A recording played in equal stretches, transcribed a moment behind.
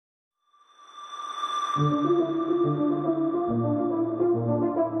This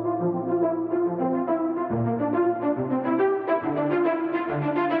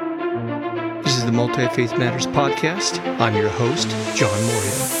is the Multi-Faith Matters podcast. I'm your host, John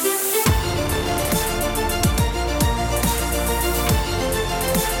Moorhead.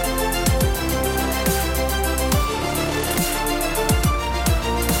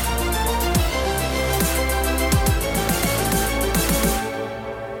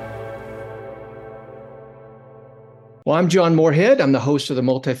 Well, I'm John Moorhead. I'm the host of the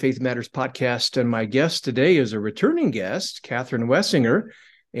Multi-Faith Matters podcast, and my guest today is a returning guest, Catherine Wessinger.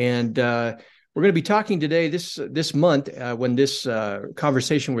 And we're going to be talking today, this month, when this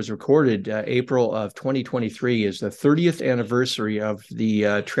conversation was recorded, April of 2023, is the 30th anniversary of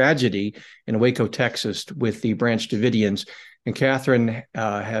the tragedy in Waco, Texas, with the Branch Davidians. And Catherine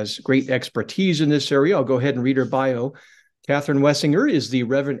has great expertise in this area. I'll go ahead and read her bio. Catherine Wessinger is the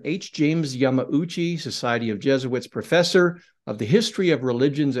Reverend H. James Yamauchi Society of Jesuits Professor of the History of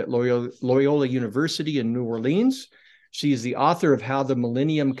Religions at Loyola University in New Orleans. She is the author of How the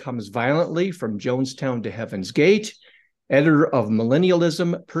Millennium Comes Violently from Jonestown to Heaven's Gate, editor of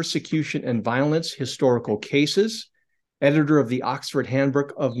Millennialism, Persecution and Violence, Historical Cases, editor of the Oxford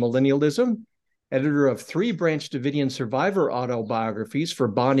Handbook of Millennialism, editor of 3 Branch Davidian survivor autobiographies for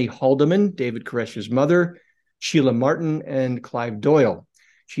Bonnie Haldeman, David Koresh's mother, Sheila Martin, and Clive Doyle.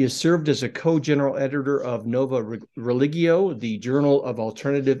 She has served as a co-general editor of Nova Religio, the Journal of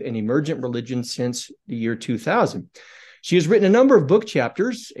Alternative and Emergent Religion, since the year 2000. She has written a number of book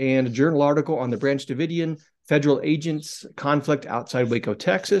chapters and a journal article on the Branch Davidian federal agents conflict outside Waco,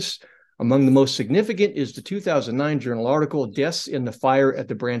 Texas. Among the most significant is the 2009 journal article, Deaths in the Fire at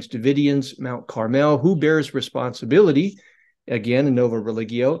the Branch Davidians, Mount Carmel, Who Bears Responsibility? Again, in Nova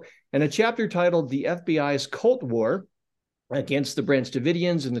Religio, and a chapter titled The FBI's Cult War Against the Branch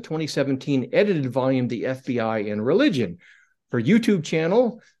Davidians in the 2017 edited volume, The FBI and Religion. Her YouTube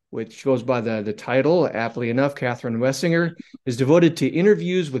channel, which goes by the title, aptly enough, Catherine Wessinger, is devoted to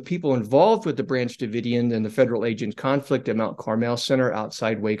interviews with people involved with the Branch Davidian and the federal agent conflict at Mount Carmel Center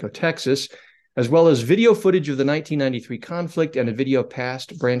outside Waco, Texas, as well as video footage of the 1993 conflict and a video of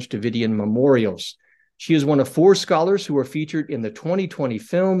past Branch Davidian memorials. She is one of 4 scholars who were featured in the 2020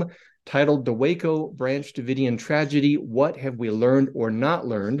 film titled The Waco Branch Davidian Tragedy, What Have We Learned or Not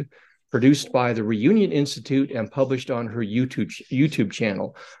Learned?, produced by the Reunion Institute and published on her YouTube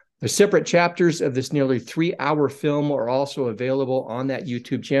channel. The separate chapters of this nearly 3-hour film are also available on that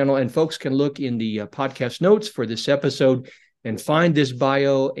YouTube channel, and folks can look in the podcast notes for this episode and find this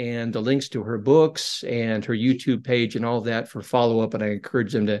bio and the links to her books and her YouTube page and all of that for follow-up, and I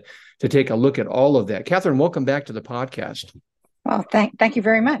encourage them to take a look at all of that. Catherine, welcome back to the podcast. Well, thank you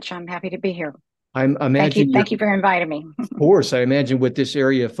very much. I'm happy to be here. Thank you for inviting me. Of course. I imagine with this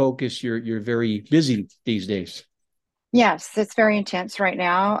area of focus, you're very busy these days. Yes, it's very intense right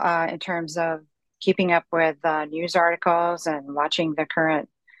now in terms of keeping up with news articles and watching the current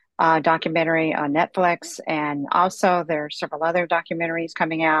documentary on Netflix. And also there are several other documentaries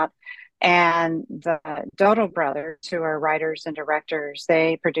coming out. And the Dodo brothers, who are writers and directors,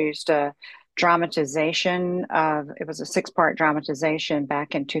 they produced a dramatization it was a 6-part dramatization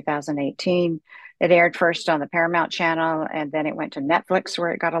back in 2018. It aired first on the Paramount channel, and then it went to Netflix,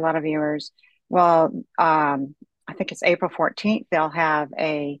 where it got a lot of viewers. Well, I think it's April 14th. They'll have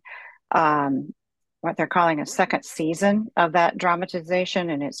what they're calling a second season of that dramatization,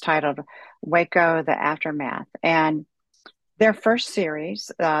 and it's titled Waco, the Aftermath. And their first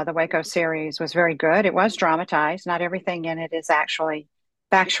series, the Waco series, was very good. It was dramatized. Not everything in it is actually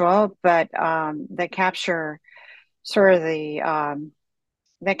factual, but they capture sort of they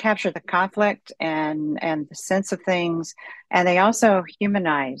capture the conflict and the sense of things, and they also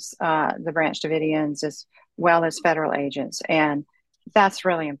humanize the Branch Davidians as well as federal agents. And that's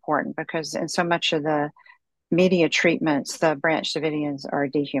really important because in so much of the media treatments, the Branch Davidians are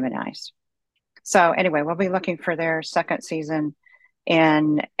dehumanized. So anyway, we'll be looking for their second season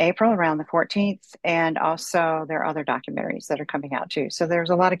in April around the 14th, and also there are other documentaries that are coming out too. So there's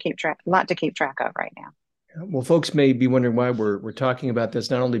a lot to keep track of right now. Well, folks may be wondering why we're talking about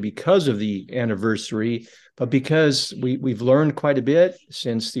this, not only because of the anniversary, but because we've learned quite a bit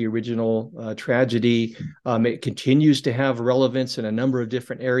since the original tragedy. It continues to have relevance in a number of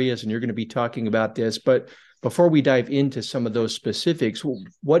different areas, and you're going to be talking about this. But before we dive into some of those specifics,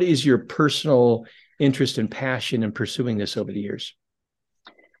 what is your personal interest and passion in pursuing this over the years?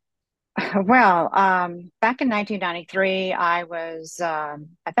 Well, back in 1993, I was,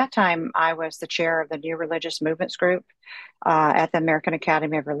 at that time, I was the chair of the New Religious Movements group at the American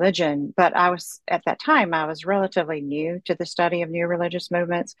Academy of Religion. But at that time, I was relatively new to the study of new religious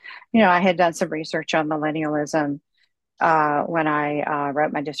movements. I had done some research on millennialism when I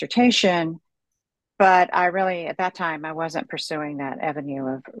wrote my dissertation, but I really, at that time, I wasn't pursuing that avenue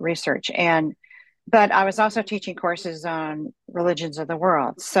of research. But I was also teaching courses on religions of the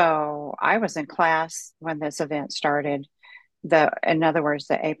world. So I was in class when this event started. In other words,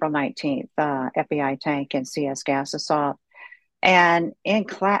 the April 19th FBI tank and CS gas assault. And in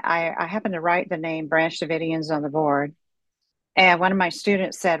class, I happened to write the name Branch Davidians on the board. And one of my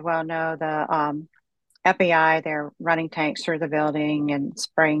students said, well, no, the FBI, they're running tanks through the building and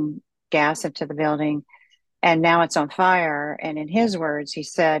spraying gas into the building. And now it's on fire. And in his words, he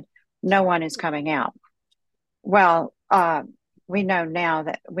said, no one is coming out. Well, we know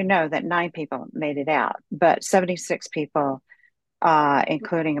that 9 people made it out, but 76 people,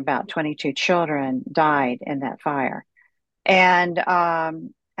 including about 22 children, died in that fire. And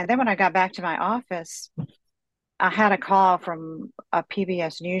then when I got back to my office, I had a call from a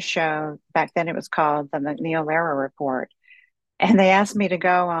PBS news show. Back then, it was called the McNeil Lehrer Report, and they asked me to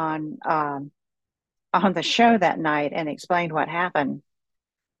go on the show that night and explain what happened.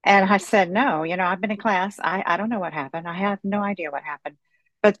 And I said, no, I've been in class. I don't know what happened. I have no idea what happened.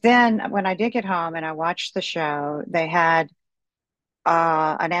 But then when I did get home and I watched the show, they had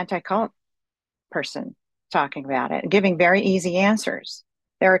an anti-cult person talking about it, giving very easy answers.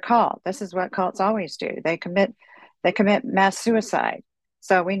 They're a cult. This is what cults always do. They commit mass suicide.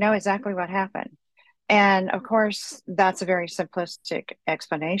 So we know exactly what happened. And of course, that's a very simplistic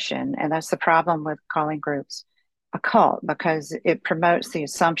explanation. And that's the problem with calling groups a cult, because it promotes the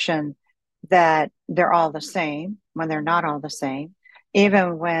assumption that they're all the same when they're not all the same.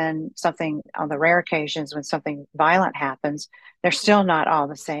 Even when something, on the rare occasions when something violent happens, they're still not all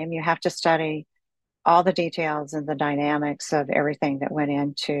the same. You have to study all the details and the dynamics of everything that went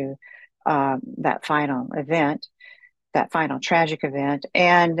into that final event, that final tragic event.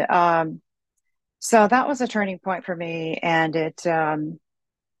 And so that was a turning point for me, and it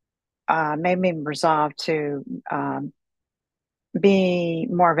made me resolve to be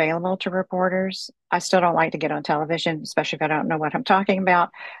more available to reporters. I still don't like to get on television, especially if I don't know what I'm talking about,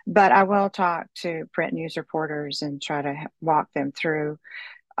 but I will talk to print news reporters and try to walk them through,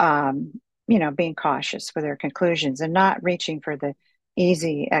 being cautious with their conclusions and not reaching for the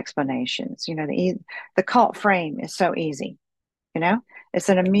easy explanations. The cult frame is so easy, you know, it's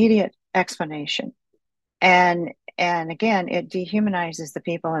an immediate explanation. And again, it dehumanizes the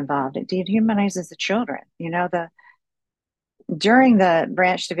people involved. It dehumanizes the children. The During the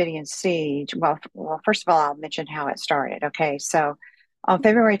Branch Davidian siege, well, first of all, I'll mention how it started. Okay, so on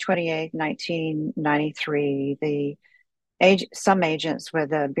February 28th, 1993, some agents with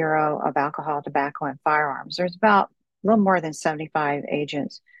the Bureau of Alcohol, Tobacco, and Firearms, there's about a little more than 75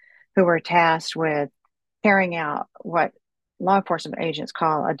 agents who were tasked with carrying out what law enforcement agents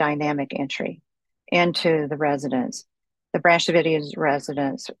call a dynamic entry into the Branch Davidian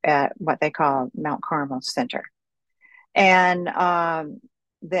residence at what they call Mount Carmel Center. And the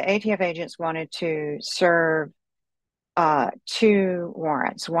ATF agents wanted to serve 2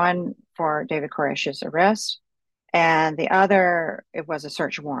 warrants, one for David Koresh's arrest, and the other, it was a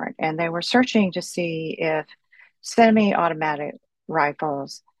search warrant. And they were searching to see if semi-automatic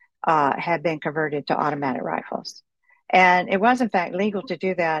rifles had been converted to automatic rifles. And it was, in fact, legal to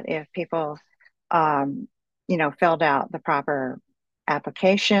do that if people, filled out the proper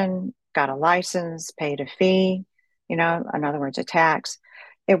application, got a license, paid a fee, in other words, a tax.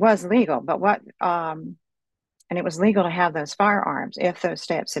 It was legal, and it was legal to have those firearms if those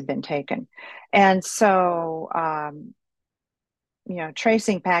steps had been taken. And so,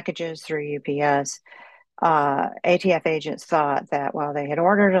 tracing packages through UPS, ATF agents thought that, well, they had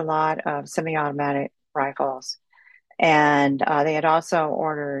ordered a lot of semi-automatic rifles, and they had also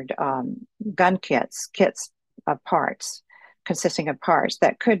ordered gun kits of parts, consisting of parts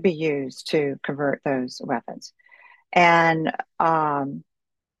that could be used to convert those weapons. And an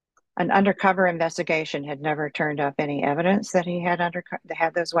undercover investigation had never turned up any evidence that he had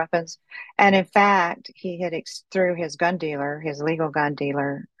those weapons. And in fact, he had through his gun dealer, his legal gun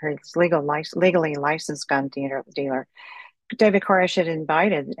dealer, his legally licensed gun dealer, David Koresh had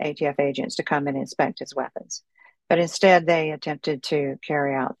invited ATF agents to come and inspect his weapons. But instead, they attempted to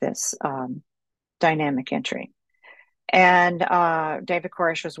carry out this dynamic entry. And David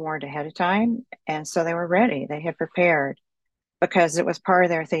Koresh was warned ahead of time, and so they were ready. They had prepared, because it was part of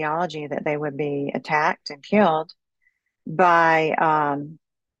their theology that they would be attacked and killed by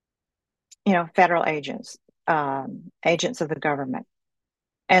federal agents, agents of the government.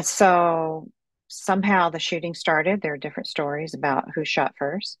 And so somehow the shooting started. There are different stories about who shot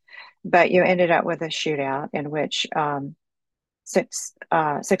first, but you ended up with a shootout in which six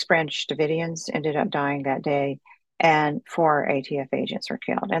branch Davidians ended up dying that day, and four ATF agents were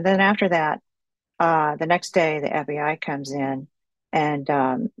killed. And then after that, the next day, the FBI comes in and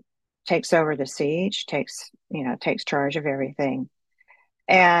takes over the siege, takes charge of everything.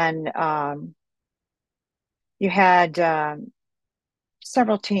 And you had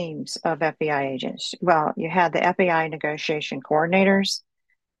several teams of FBI agents. Well, you had the FBI negotiation coordinators.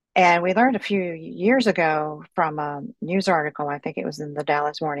 And we learned a few years ago from a news article, I think it was in the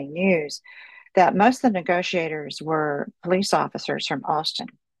Dallas Morning News, that most of the negotiators were police officers from Austin.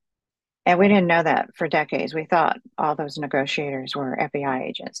 And we didn't know that for decades. We thought all those negotiators were FBI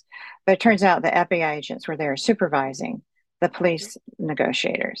agents. But it turns out the FBI agents were there supervising the police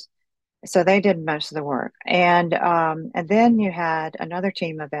negotiators. So they did most of the work. And then you had another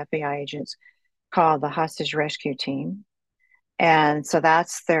team of FBI agents called the Hostage Rescue Team. And so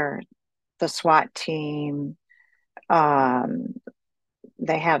that's the SWAT team.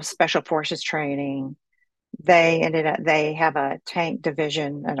 They have special forces training. They have a tank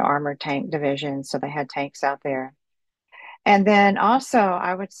division, an armored tank division. So they had tanks out there. And then also,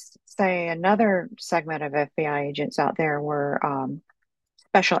 I would say another segment of FBI agents out there were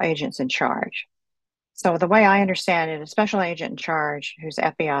special agents in charge. So the way I understand it, a special agent in charge who's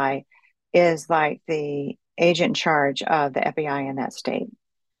FBI is like the agent in charge of the FBI in that state.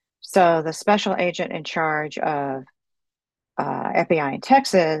 So the special agent in charge of FBI in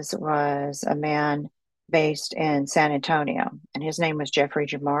Texas was a man based in San Antonio, and his name was Jeffrey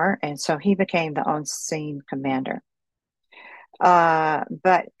Jamar, and so he became the on-scene commander.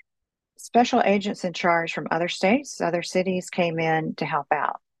 But special agents in charge from other states, other cities came in to help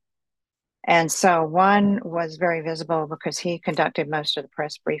out. And so one was very visible because he conducted most of the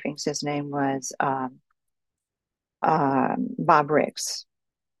press briefings. His name was Bob Ricks.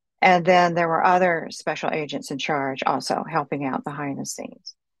 And then there were other special agents in charge also helping out behind the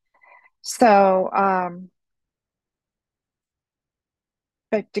scenes. So,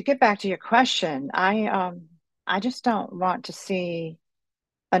 but to get back to your question, I just don't want to see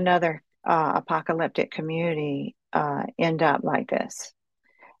another apocalyptic community end up like this.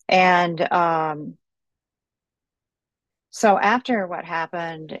 And so after what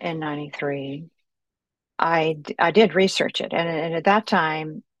happened in 93, I did research it. And at that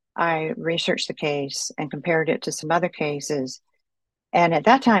time, I researched the case and compared it to some other cases. And at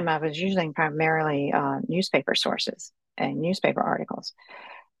that time, I was using primarily newspaper sources and newspaper articles.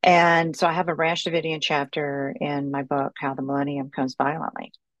 And so I have a Branch Davidian chapter in my book, How the Millennium Comes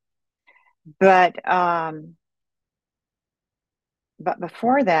Violently. But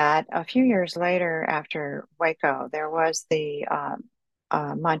before that, a few years later, after Waco, there was the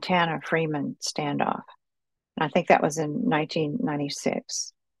Montana Freeman standoff. And I think that was in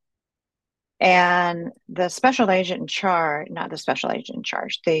 1996. And the special agent in charge, not the special agent in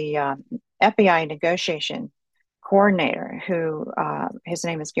charge, the FBI negotiation coordinator, who his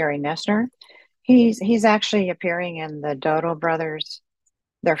name is Gary Nessner. He's actually appearing in the Dodo Brothers,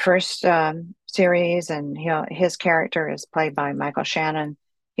 their first series, and his character is played by Michael Shannon.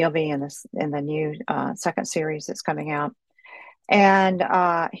 He'll be in the new second series that's coming out. And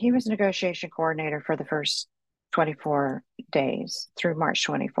he was negotiation coordinator for the first 24 days through March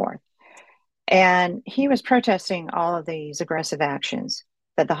 24th. And he was protesting all of these aggressive actions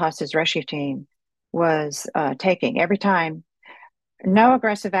that the hostage rescue team was taking. Every time, no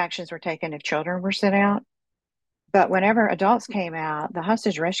aggressive actions were taken if children were sent out. But whenever adults came out, the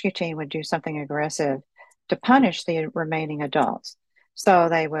hostage rescue team would do something aggressive to punish the remaining adults. So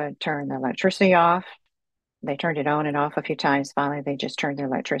they would turn the electricity off. They turned it on and off a few times. Finally, they just turned the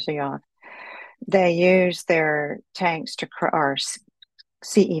electricity off. They used their tanks or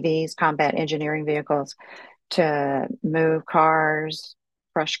CEVs, combat engineering vehicles, to move cars,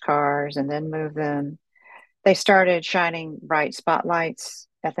 crush cars, and then move them. They started shining bright spotlights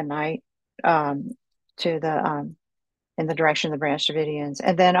at the night to the in the direction of the Branch Davidians,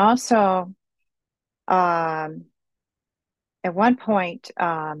 and then also at one point,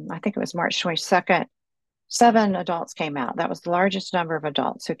 I think it was March 22nd, 7 adults came out. That was the largest number of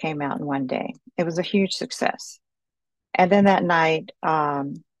adults who came out in one day. It was a huge success. And then that night,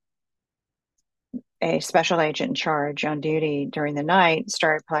 a special agent in charge on duty during the night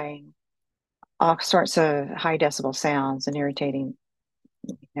started playing all sorts of high decibel sounds and irritating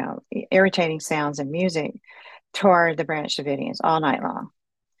sounds and music toward the Branch Davidians all night long.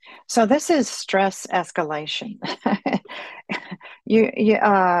 So this is stress escalation.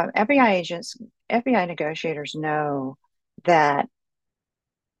 FBI agents, FBI negotiators know that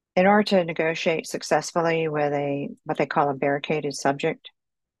in order to negotiate successfully with a what they call a barricaded subject,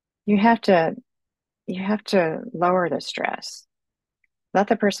 you have to you have to lower the stress. Let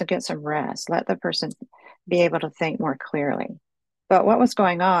the person get some rest. Let the person be able to think more clearly. But what was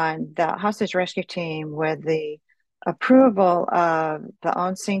going on, the hostage rescue team, with the approval of the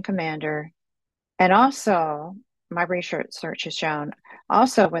on scene commander, and also my research has shown,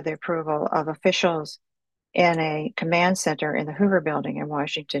 also with the approval of officials in a command center in the Hoover building in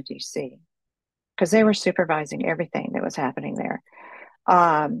Washington, D.C., because they were supervising everything that was happening there.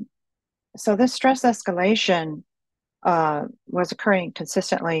 So this stress escalation was occurring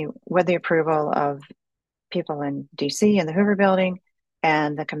consistently with the approval of people in DC in the Hoover building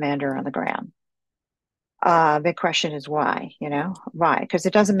and the commander on the ground. Big question is why, why? Because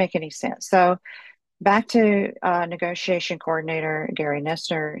it doesn't make any sense. So back to negotiation coordinator Gary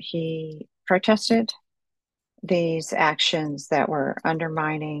Nestler, he protested these actions that were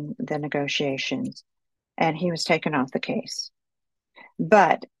undermining the negotiations, and he was taken off the case.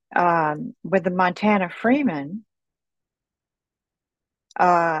 But with the Montana Freeman,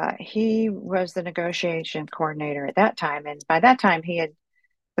 he was the negotiation coordinator at that time, and by that time he had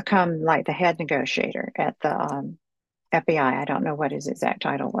become like the head negotiator at the FBI. I don't know what his exact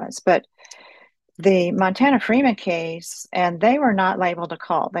title was, but the Montana Freeman case, and they were not labeled a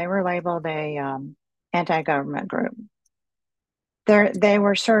cult; they were labeled a anti-government group. They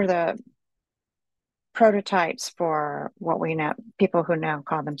were sort of the prototypes for what we now people who now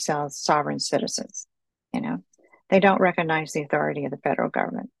call themselves sovereign citizens. They don't recognize the authority of the federal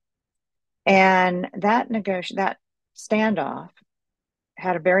government. And that standoff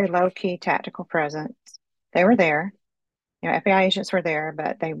had a very low key tactical presence. They were there, FBI agents were there,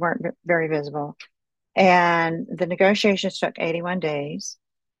 but they weren't very visible. And the negotiations took 81 days,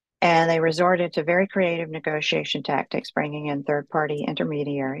 and they resorted to very creative negotiation tactics, bringing in third party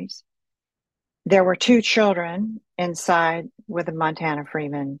intermediaries. There were 2 children inside with the Montana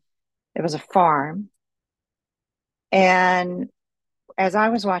Freeman. It was a farm. And as I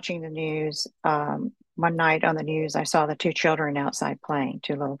was watching the news, one night on the news, I saw the 2 children outside playing,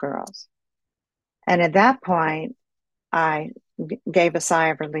 2 little girls. And at that point, I gave a sigh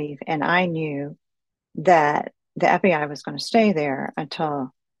of relief, and I knew that the FBI was going to stay there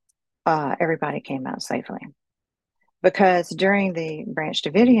until everybody came out safely. Because during the Branch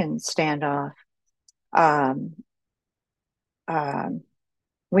Davidian standoff,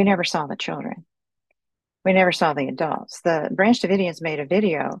 we never saw the children. We never saw the adults. The Branch Davidians made a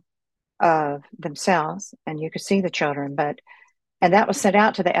video of themselves, and you could see the children, and that was sent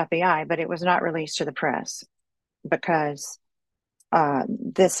out to the FBI, but it was not released to the press because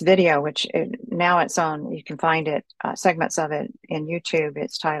this video, now it's on, you can find it, segments of it in YouTube.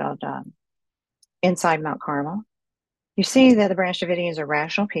 It's titled Inside Mount Carmel. You see that the Branch Davidians are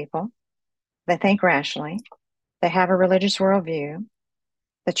rational people. They think rationally. They have a religious worldview.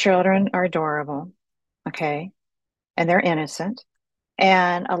 The children are adorable, okay, and they're innocent.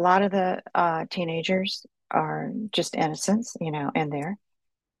 And a lot of the teenagers are just innocents, in there.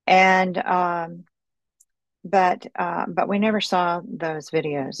 And but we never saw those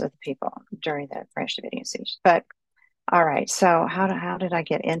videos of the people during the Branch Davidian siege. But all right, so how did I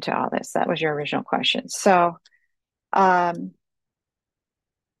get into all this? That was your original question. So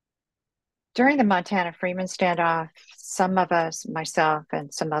during the Montana Freeman standoff, some of us, myself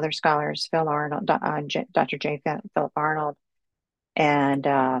and some other scholars, Phil Arnold, Dr. J. Philip Arnold, and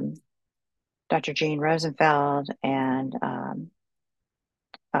Dr. Gene Rosenfeld, and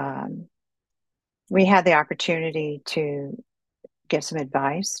we had the opportunity to give some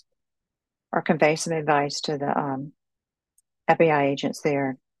advice or convey some advice to the FBI agents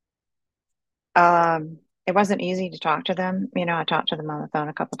there. It wasn't easy to talk to them. I talked to them on the phone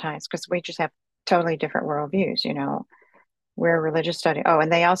a couple of times because we just have totally different worldviews. We're a religious study. Oh, and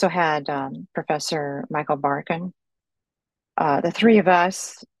they also had Professor Michael Barkin. The 3 of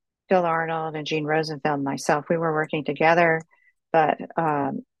us, Phil Arnold and Gene Rosenfeld and myself, we were working together, but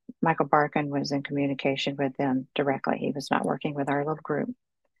Michael Barkin was in communication with them directly. He was not working with our little group.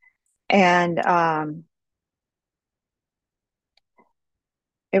 And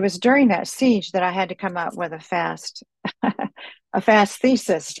it was during that siege that I had to come up with a fast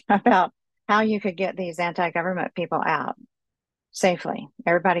thesis about how you could get these anti-government people out safely.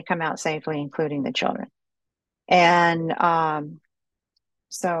 Everybody come out safely, including the children. And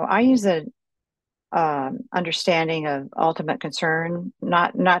so I use a understanding of ultimate concern,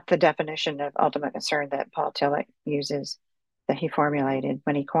 not the definition of ultimate concern that Paul Tillich uses, that he formulated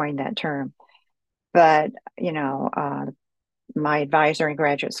when he coined that term. But my advisor in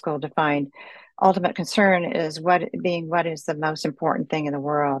graduate school defined ultimate concern is what is the most important thing in the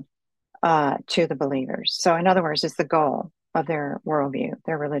world to the believers. So, in other words, it's the goal of their worldview,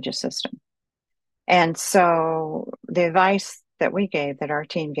 their religious system. And so, the advice that we gave, that our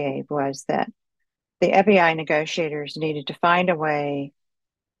team gave, was that the FBI negotiators needed to find a way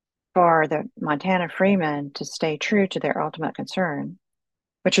for the Montana freemen to stay true to their ultimate concern,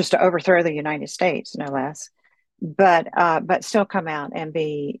 which was to overthrow the United States, no less, but still come out and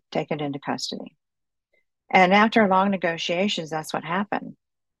be taken into custody. And after long negotiations, that's what happened.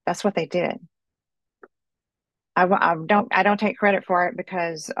 That's what they did. I don't take credit for it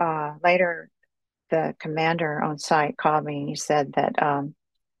because later the commander on site called me and he said that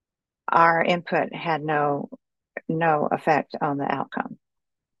our input had no effect on the outcome.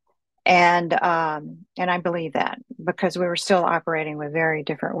 And I believe that because we were still operating with very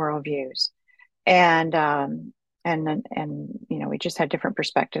different worldviews, and we just had different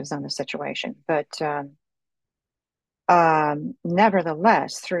perspectives on the situation. But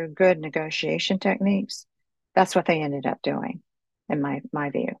nevertheless, through good negotiation techniques, that's what they ended up doing, in my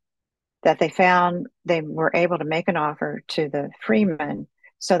view. That they were able to make an offer to the freemen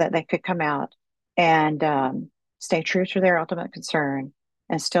so that they could come out and stay true to their ultimate concern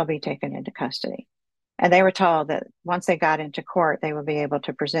and still be taken into custody. And they were told that once they got into court, they would be able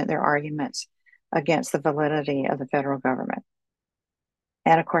to present their arguments against the validity of the federal government.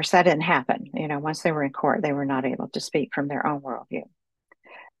 And of course, that didn't happen. Once they were in court, they were not able to speak from their own worldview.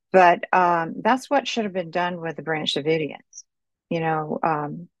 But that's what should have been done with the Branch Davidians.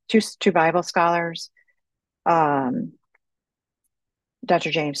 Two Bible scholars, Dr.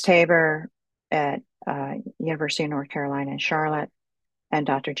 James Tabor at University of North Carolina in Charlotte, and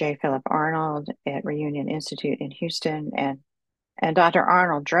Dr. J. Philip Arnold at Reunion Institute in Houston. And Dr.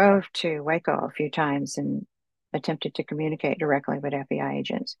 Arnold drove to Waco a few times and attempted to communicate directly with FBI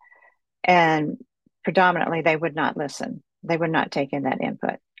agents. And predominantly, they would not listen. They would not take in that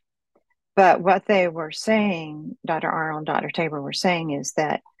input. But what they were saying, Dr. Arnold and Dr. Tabor were saying, is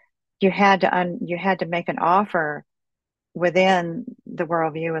that you had to make an offer within the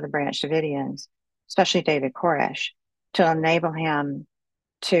worldview of the Branch Davidians, especially David Koresh, to enable him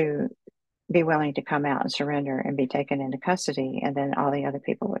to be willing to come out and surrender and be taken into custody, and then all the other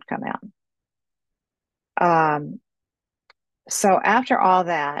people would come out. So after all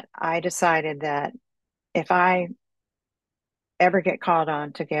that, I decided that if I ever get called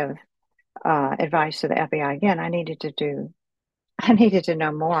on to give advice to the FBI again, I needed to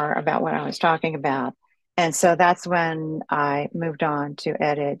know more about what I was talking about. And so that's when I moved on to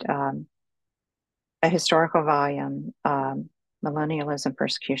edit a historical volume, Millennialism,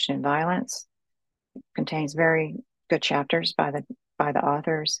 Persecution, and Violence. It contains very good chapters by the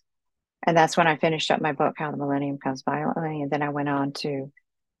authors. And that's when I finished up my book, How the Millennium Comes Violently. And then I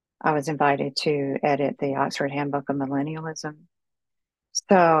was invited to edit the Oxford Handbook of Millennialism.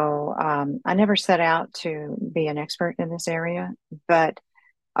 So I never set out to be an expert in this area, but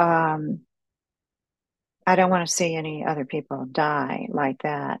I don't want to see any other people die like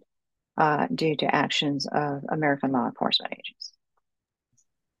that due to actions of American law enforcement agents.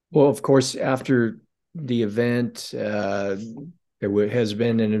 Well, of course, after the event, there has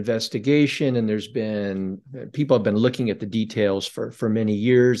been an investigation, and there's been people have been looking at the details for many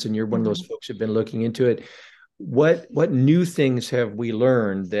years, and you're one of those folks who've been looking into it. What new things have we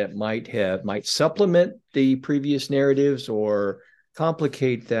learned that might supplement the previous narratives or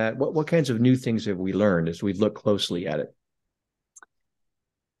complicate that? What kinds of new things have we learned as we look closely at it?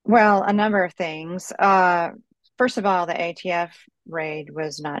 Well, a number of things. First of all, the ATF raid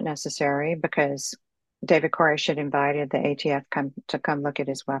was not necessary because David Koresh had invited the ATF to come look at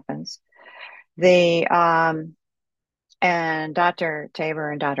his weapons. And Dr.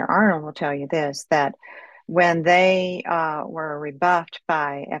 Tabor and Dr. Arnold will tell you this, that when they were rebuffed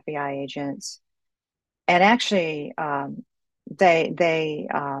by FBI agents, and actually they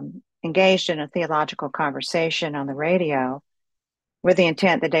engaged in a theological conversation on the radio with the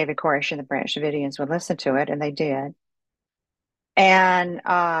intent that David Koresh and the Branch Davidians would listen to it, and they did. And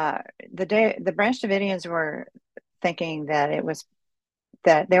the Branch Davidians were thinking that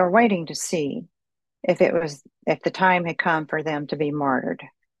they were waiting to see if the time had come for them to be martyred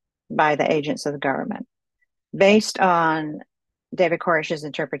by the agents of the government, based on David Koresh's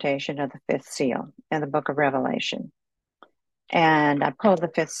interpretation of the fifth seal in the book of Revelation. And I pulled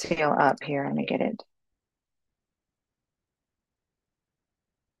the fifth seal up here. Let me get it.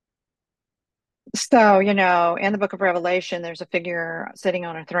 So, in the book of Revelation, there's a figure sitting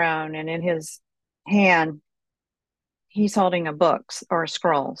on a throne, and in his hand, he's holding a book or a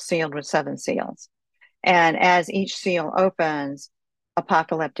scroll sealed with 7 seals. And as each seal opens,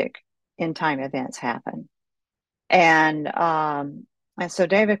 apocalyptic end time events happen. And so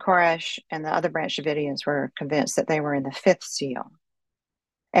David Koresh and the other Branch Davidians were convinced that they were in the fifth seal.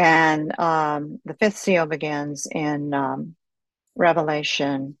 And the fifth seal begins in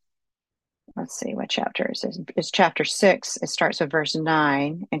Revelation. Let's see what chapter it is. It's chapter 6. It starts with verse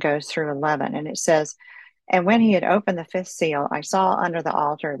 9 and goes through 11. And it says, "And when he had opened the fifth seal, I saw under the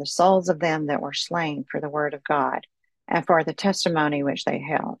altar the souls of them that were slain for the word of God and for the testimony which they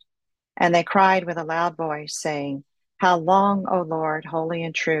held. And they cried with a loud voice, saying, How long, O Lord, holy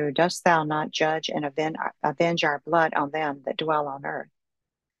and true, dost thou not judge and avenge our blood on them that dwell on earth?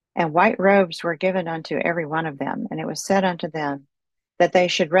 And white robes were given unto every one of them, and it was said unto them that they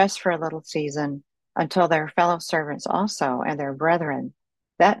should rest for a little season until their fellow servants also and their brethren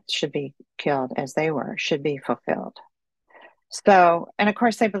that should be killed as they were should be fulfilled." So, and of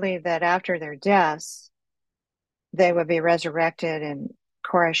course, they believe that after their deaths, they would be resurrected and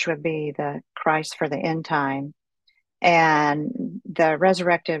Koresh would be the Christ for the end time. And the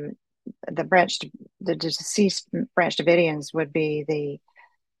resurrected, the deceased Branch Davidians would be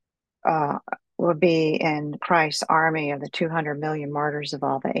in Christ's army of the 200 million martyrs of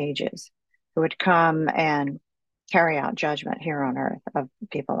all the ages who would come and carry out judgment here on earth of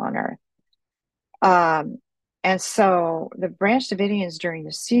people on earth. And so the Branch Davidians during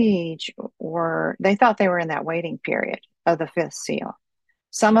the siege they thought they were in that waiting period of the fifth seal.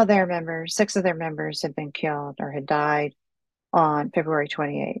 Some of their members, 6 of their members, had been killed or had died on February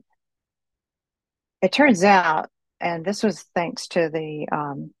 28th. It turns out, and this was thanks to the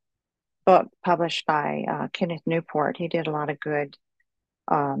book published by Kenneth Newport. He did a lot of good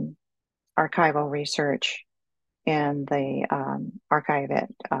archival research in the archive at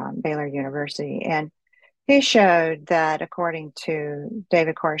Baylor University. And he showed that according to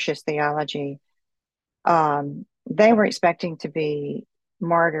David Koresh's theology, they were expecting to be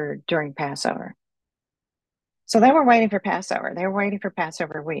martyred during Passover. So they were waiting for Passover. They were waiting for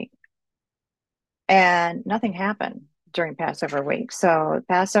Passover week. And nothing happened during Passover week. So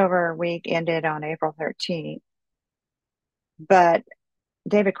Passover week ended on April 13th. But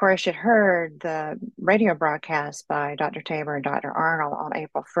David Koresh had heard the radio broadcast by Dr. Tabor and Dr. Arnold on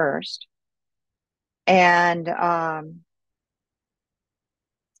April 1st. And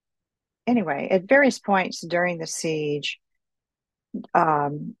anyway, at various points during the siege,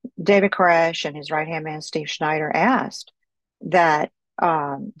 David Koresh and his right-hand man, Steve Schneider, asked that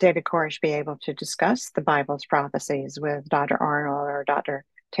David Koresh be able to discuss the Bible's prophecies with Dr. Arnold or Dr.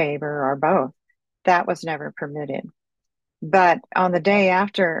 Tabor or both. That was never permitted. But on the day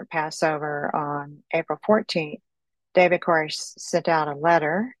after Passover, on April 14th, David Koresh sent out a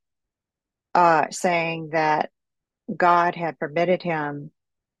letter saying that God had permitted him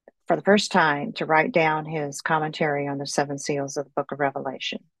for the first time to write down his commentary on the 7 seals of the book of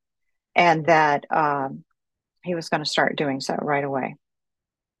Revelation, and that he was going to start doing so right away.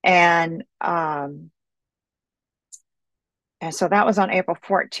 And so that was on April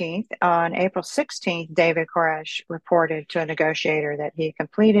 14th. On April 16th, David Koresh reported to a negotiator that he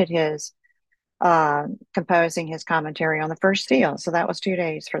completed his composing his commentary on the first seal. So that was 2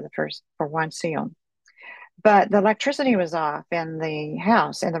 days for one seal. But the electricity was off in the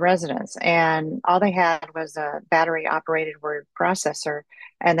house, in the residence, and all they had was a battery operated word processor,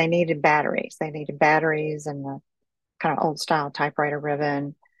 and they needed batteries. They needed batteries and the kind of old style typewriter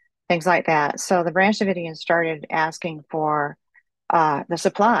ribbon, things like that. So the Branch Davidians started asking for the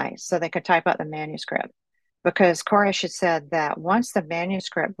supplies so they could type up the manuscript, because Koresh had said that once the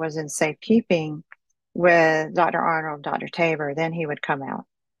manuscript was in safekeeping with Dr. Arnold, Dr. Tabor, then he would come out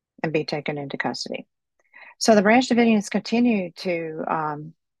and be taken into custody. So the Branch Davidians continued to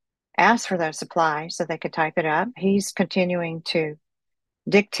ask for those supplies so they could type it up. He's continuing to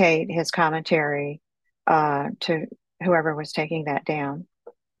dictate his commentary to whoever was taking that down.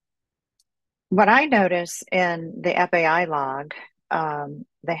 What I notice in the FAI log,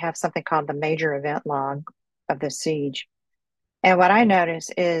 they have something called the major event log of the siege. And what I notice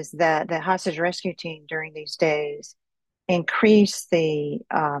is that the hostage rescue team during these days increase the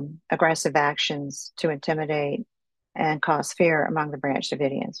aggressive actions to intimidate and cause fear among the Branch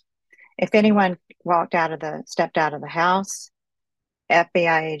Davidians. If anyone stepped out of the house,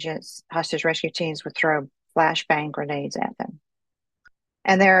 FBI agents, hostage rescue teams would throw flashbang grenades at them.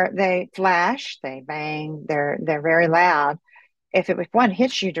 And they flash, they bang, they're very loud. If one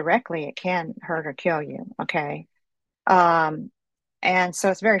hits you directly, it can hurt or kill you. Okay. And so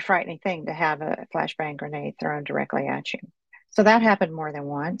it's a very frightening thing to have a flashbang grenade thrown directly at you. So that happened more than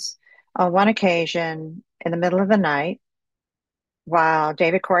once. On one occasion, in the middle of the night, while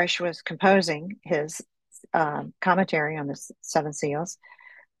David Koresh was composing his commentary on the Seven Seals,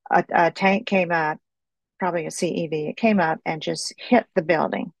 a tank came up, probably a CEV. It came up and just hit the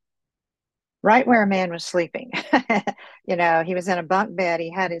building right where a man was sleeping. He was in a bunk bed. He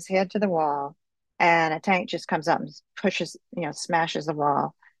had his head to the wall, and a tank just comes up and pushes, smashes the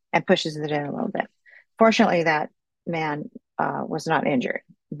wall and pushes it in a little bit. Fortunately, that man was not injured,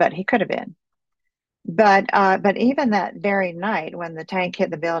 but he could have been. But even that very night when the tank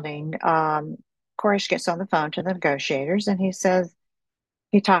hit the building, Koresh gets on the phone to the negotiators, and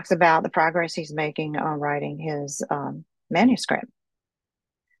he talks about the progress he's making on writing his manuscript.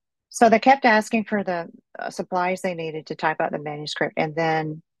 So they kept asking for the supplies they needed to type out the manuscript,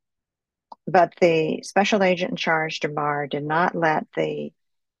 but the special agent in charge, DeMar, did not let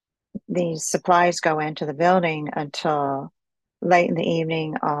these supplies go into the building until late in the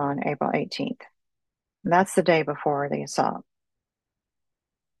evening on April 18th. And that's the day before the assault.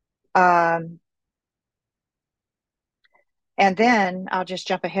 And then I'll just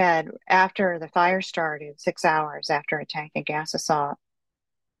jump ahead. After the fire started, 6 hours after a tank and gas assault,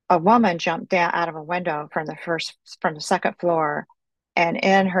 a woman jumped down out of a window from the second floor, and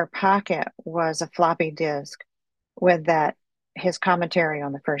in her pocket was a floppy disk with his commentary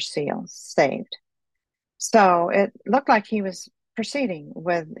on the first seal saved. So it looked like he was proceeding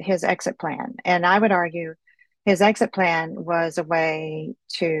with his exit plan. And I would argue his exit plan was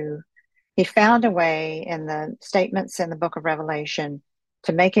he found a way in the statements in the book of Revelation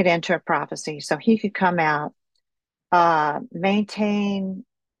to make it into a prophecy so he could come out, maintain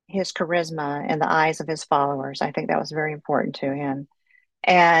his charisma in the eyes of his followers. I think that was very important to him.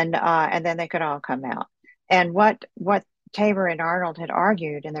 And then they could all come out. And what Tabor and Arnold had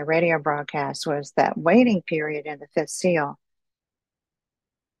argued in their radio broadcast was that waiting period in the fifth seal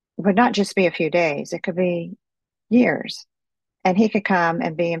would not just be a few days, it could be years. And he could come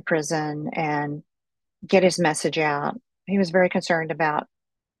and be in prison and get his message out. He was very concerned about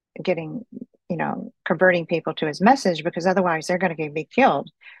converting people to his message, because otherwise they're going to be killed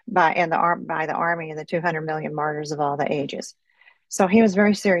by the army of the 200 million martyrs of all the ages. So he was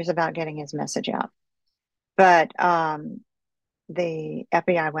very serious about getting his message out. But the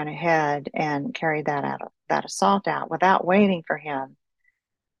FBI went ahead and carried that assault out without waiting for him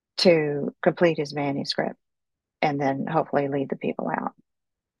to complete his manuscript and then hopefully lead the people out.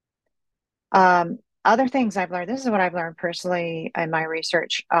 Other things I've learned, this is what I've learned personally in my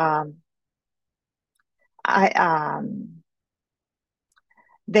research.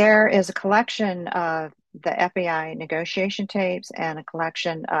 There is a collection of the FBI negotiation tapes and a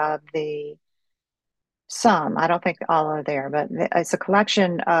collection of I don't think all are there, but it's a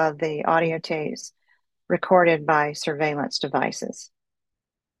collection of the audio tapes recorded by surveillance devices,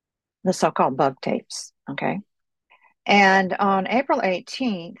 the so-called bug tapes, okay? And on April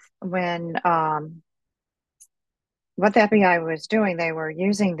 18th, when what the FBI was doing, they were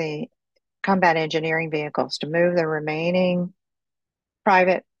using the combat engineering vehicles to move the remaining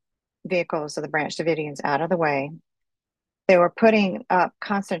private vehicles of the Branch Davidians out of the way. They were putting up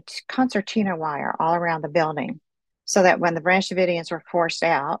concertina wire all around the building so that when the Branch Davidians were forced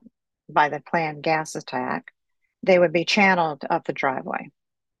out by the planned gas attack, they would be channeled up the driveway.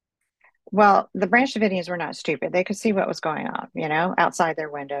 Well, the Branch Davidians were not stupid. They could see what was going on, outside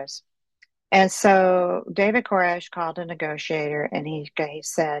their windows. And so David Koresh called a negotiator, and he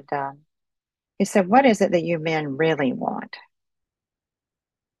said, what is it that you men really want?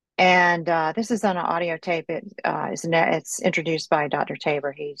 And this is on an audio tape. It's introduced by Dr.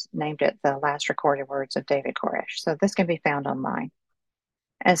 Tabor. He's named it The Last Recorded Words of David Koresh. So this can be found online.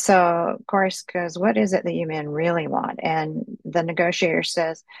 And so Koresh goes, what is it that you men really want? And the negotiator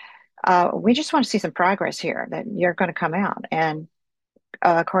says, we just want to see some progress here, that you're going to come out. And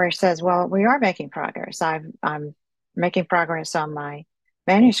Koresh says, well, we are making progress. I'm making progress on my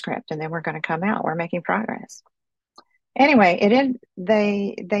manuscript, and then we're going to come out. We're making progress. Anyway,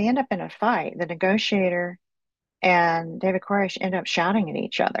 they end up in a fight. The negotiator and David Koresh end up shouting at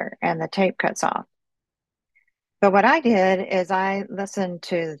each other, and the tape cuts off. But what I did is I listened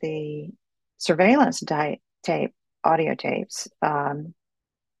to the surveillance tape, audio tapes,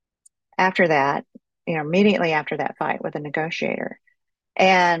 after that, immediately after that fight with the negotiator.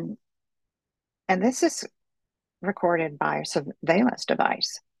 And this is recorded by a surveillance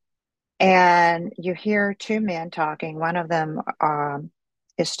device. And you hear two men talking. One of them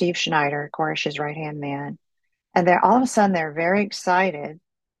is Steve Schneider, Koresh's right-hand man. And all of a sudden, they're very excited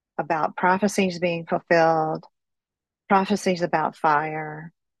about prophecies being fulfilled, prophecies about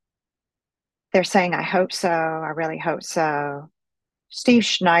fire. They're saying, I hope so. I really hope so. Steve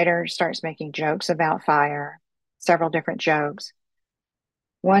Schneider starts making jokes about fire, several different jokes.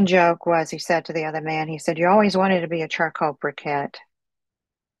 One joke was he said to the other man, he said, "You always wanted to be a charcoal briquette."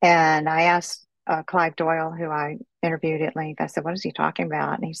 And I asked Clive Doyle, who I interviewed at length, I said, "What is he talking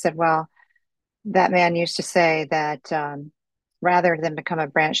about?" And he said, "Well, that man used to say that rather than become a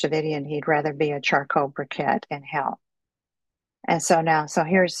Branch Davidian, he'd rather be a charcoal briquette in hell." And so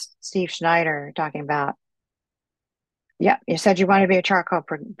here's Steve Schneider talking about, yeah, you said you want to be a charcoal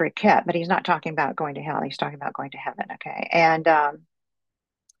briquette, but he's not talking about going to hell. He's talking about going to heaven. Okay.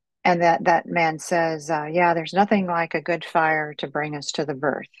 And that man says, yeah, there's nothing like a good fire to bring us to the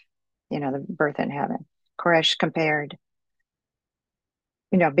birth, the birth in heaven. Koresh compared,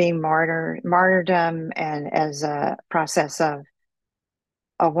 being martyrdom and as a process of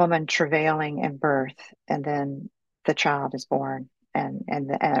a woman travailing in birth, and then the child is born,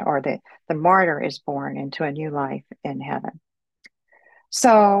 or the martyr is born into a new life in heaven.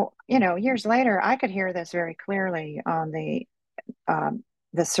 So, years later, I could hear this very clearly on the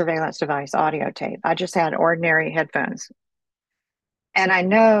surveillance device audio tape. I just had ordinary headphones. And I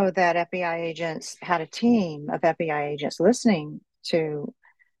know that FBI agents had a team of FBI agents listening to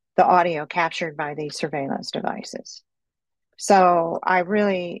the audio captured by these surveillance devices. So I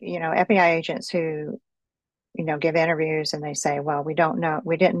really, FBI agents who, give interviews and they say, well, we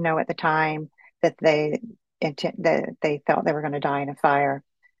didn't know at the time that that they felt they were going to die in a fire.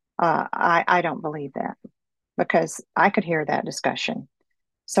 I don't believe that, because I could hear that discussion.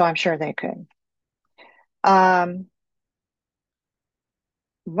 So I'm sure they could. One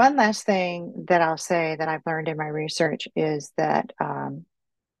last thing that I'll say that I've learned in my research is that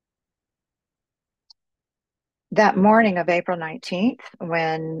that morning of April 19th,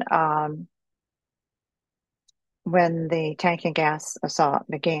 when the tank and gas assault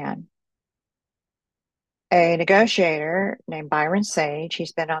began, a negotiator named Byron Sage,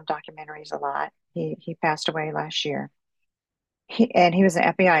 he's been on documentaries a lot. He passed away last year. He was an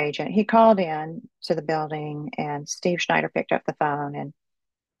FBI agent. He called in to the building, and Steve Schneider picked up the phone, and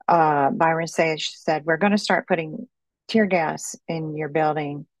Byron Sage said, "We're going to start putting tear gas in your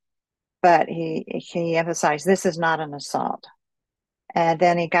building," but he emphasized, "This is not an assault." And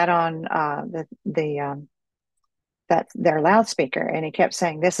then he got on their loudspeaker, and he kept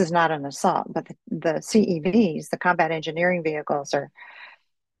saying, "This is not an assault." But the CEVs, the combat engineering vehicles, are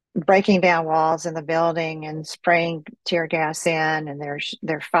breaking down walls in the building and spraying tear gas in, and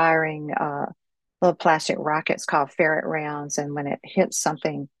they're firing little plastic rockets called ferret rounds, and when it hits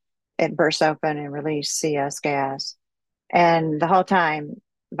something, it bursts open and releases CS gas. And the whole time,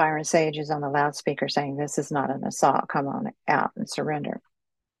 Byron Sage is on the loudspeaker saying, "This is not an assault. Come on out and surrender."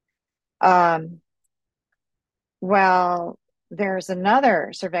 Um, well, there's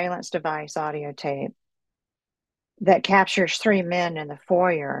another surveillance device audio tape that captures three men in the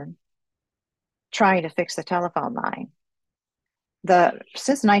foyer trying to fix the telephone line.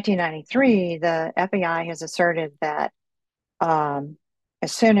 Since 1993, the FBI has asserted that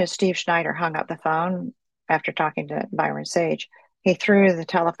as soon as Steve Schneider hung up the phone after talking to Byron Sage, he threw the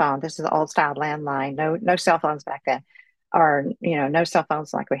telephone. This is the old style landline. No cell phones back then, or no cell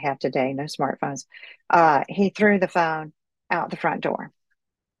phones like we have today. No smartphones. He threw the phone out the front door.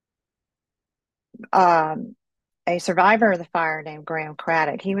 A survivor of the fire named Graham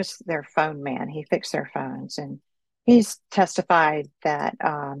Craddock, he was their phone man. He fixed their phones, and he's testified that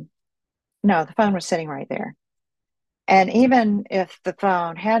no, the phone was sitting right there. And even if the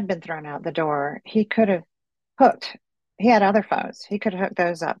phone had been thrown out the door, he could have hooked. He had other phones. He could have hooked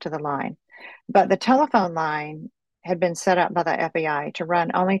those up to the line. But the telephone line had been set up by the FBI to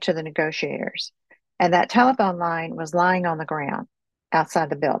run only to the negotiators. And that telephone line was lying on the ground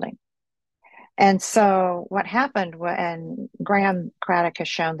outside the building. And so what happened, and Graham Craddock has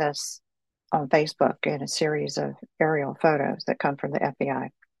shown this on Facebook in a series of aerial photos that come from the FBI.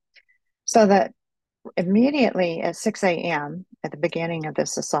 So that immediately at 6 a.m. at the beginning of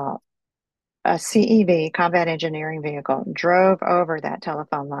this assault, a CEV, combat engineering vehicle, drove over that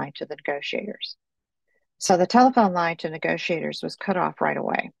telephone line to the negotiators. So the telephone line to negotiators was cut off right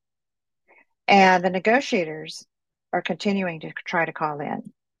away. And the negotiators are continuing to try to call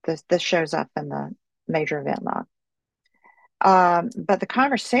in. This shows up in the major event log. But the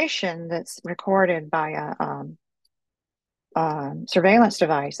conversation that's recorded by a surveillance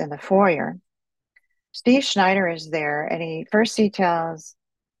device in the foyer, Steve Schneider is there, and he tells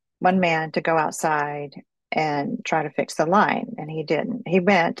one man to go outside and try to fix the line, and he didn't. He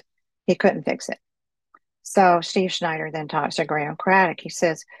couldn't fix it. So Steve Schneider then talks to Graham Craddock. He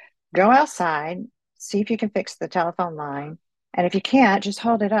says, "Go outside, see if you can fix the telephone line, and if you can't, just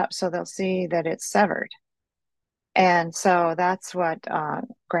hold it up so they'll see that it's severed." And so that's what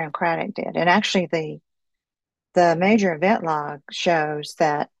Graham Craddock did. And actually, The major event log shows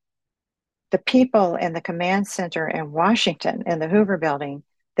that the people in the command center in Washington, in the Hoover building,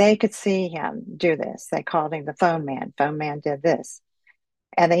 they could see him do this. They called him the phone man. Phone man did this.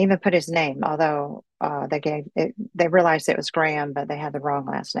 And they even put his name, although they realized it was Graham, but they had the wrong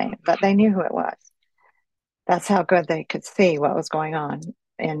last name. But they knew who it was. That's how good they could see what was going on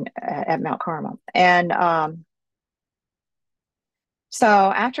at Mount Carmel. And so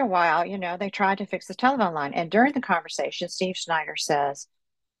after a while, they tried to fix the telephone line. And during the conversation, Steve Schneider says,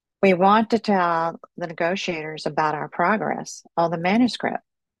 "We want to tell the negotiators about our progress on the manuscript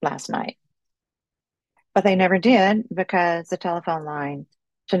last night." But they never did because the telephone line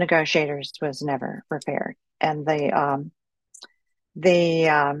to negotiators was never repaired. And the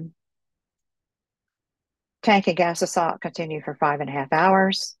tank and gas assault continued for 5.5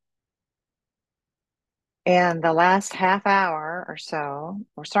 hours. And the last half hour or so,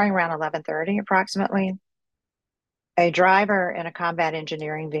 we're starting around 11:30 approximately, a driver in a combat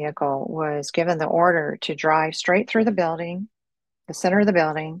engineering vehicle was given the order to drive straight through the building, the center of the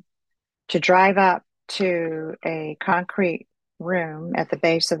building, to drive up to a concrete room at the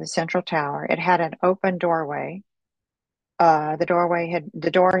base of the central tower. It had an open doorway. The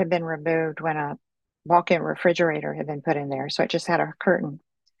door had been removed when a walk-in refrigerator had been put in there, so it just had a curtain.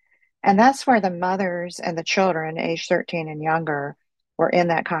 And that's where the mothers and the children, age 13 and younger, were in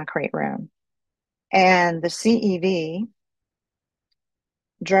that concrete room. And the CEV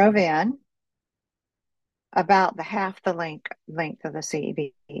drove in about the half the length of the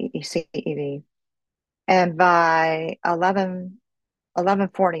CEV. And by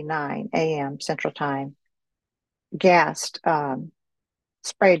 11:49 a.m. Central Time,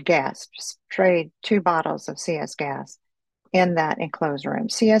 sprayed 2 bottles of CS gas in that enclosed room.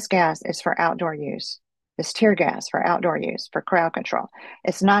 CS gas is for outdoor use. It's tear gas for outdoor use, for crowd control.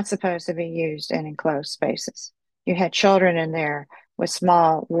 It's not supposed to be used in enclosed spaces. You had children in there with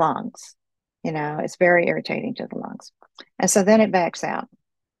small lungs. It's very irritating to the lungs. And so then it backs out.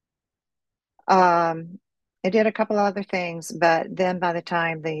 It did a couple of other things, but then by the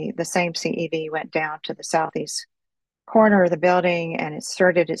time the same CEV went down to the southeast corner of the building and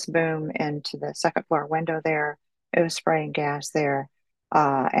inserted its boom into the second floor window there, it was spraying gas there.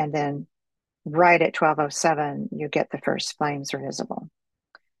 And then right at 12:07, you get the first flames are visible.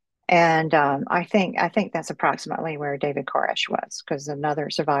 And I think that's approximately where David Koresh was, because another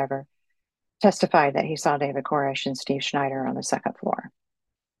survivor testified that he saw David Koresh and Steve Schneider on the second floor.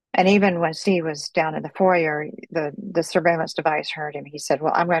 And even when Steve was down in the foyer, the surveillance device heard him. He said,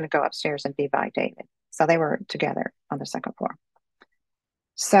 "Well, I'm going to go upstairs and be by David." So they were together on the second floor.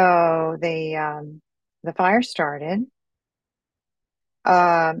 So the fire started.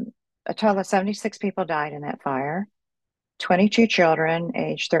 A total of 76 people died in that fire. 22 children,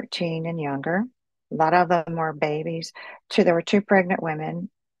 age 13 and younger. A lot of them were babies. There were 2 pregnant women,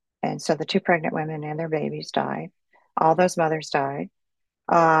 and so the 2 pregnant women and their babies died. All those mothers died.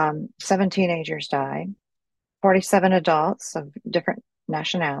 7 teenagers died. 47 adults of different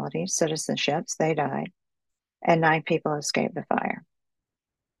nationalities, citizenships, they died. And 9 people escaped the fire.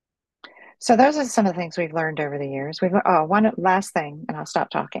 So those are some of the things we've learned over the years. One last thing, and I'll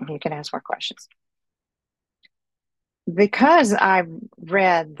stop talking. You can ask more questions. Because I've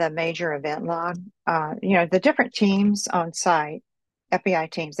read the major event log, the different teams on site,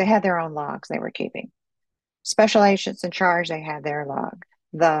 FBI teams, they had their own logs they were keeping. Special agents in charge, they had their log.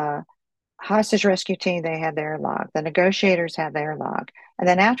 The hostage rescue team, they had their log. The negotiators had their log. And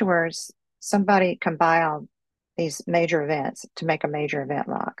then afterwards, somebody compiled these major events to make a major event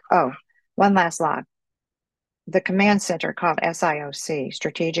log. Oh, one last log. The command center called SIOC,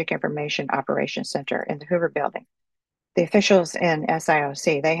 Strategic Information Operations Center, in the Hoover building. The officials in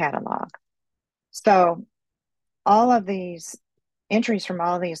SIOC, they had a log. So all of these entries from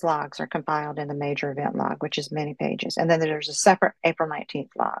all of these logs are compiled in the major event log, which is many pages. And then there's a separate April 19th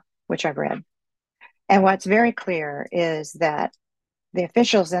log, which I've read. And what's very clear is that the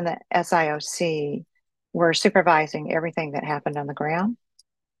officials in the SIOC were supervising everything that happened on the ground,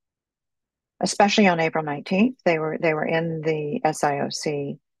 especially on April 19th. They were in the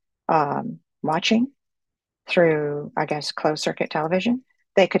SIOC watching through, I guess, closed circuit television.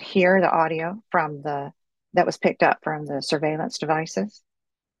 They could hear the audio that was picked up from the surveillance devices.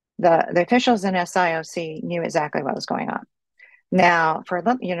 The officials in SIOC knew exactly what was going on. Now, for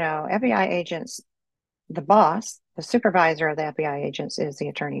FBI agents, the boss, the supervisor of the FBI agents is the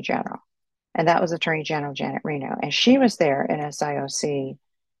Attorney General. And that was Attorney General Janet Reno. And she was there in SIOC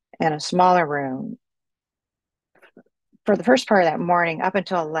in a smaller room for the first part of that morning up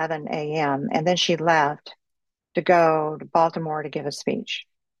until 11 a.m. And then she left to go to Baltimore to give a speech.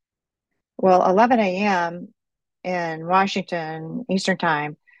 Well, 11 a.m., in Washington Eastern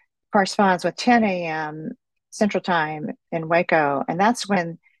Time corresponds with 10 a.m. Central Time in Waco. And that's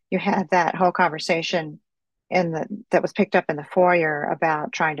when you had that whole conversation that was picked up in the foyer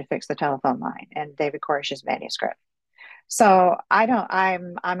about trying to fix the telephone line and David Koresh's manuscript. So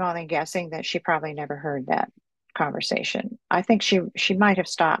I'm only guessing that she probably never heard that conversation. I think she might have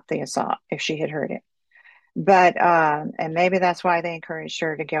stopped the assault if she had heard it. But and maybe that's why they encouraged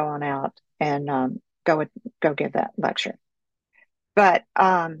her to go on out and go give that lecture. But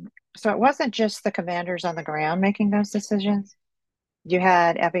so it wasn't just the commanders on the ground making those decisions. You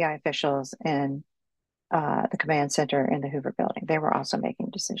had FBI officials in the command center in the Hoover building. They were also making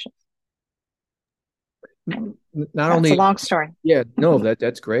decisions. And Not that's a only, long story. yeah, no,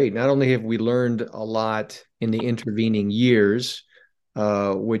 that's great. Not only have we learned a lot in the intervening years,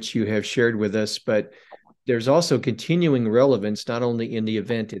 which you have shared with us, but there's also continuing relevance, not only in the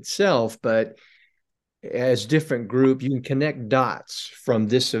event itself, but as different group, you can connect dots from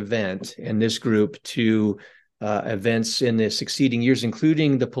this event and this group to events in the succeeding years,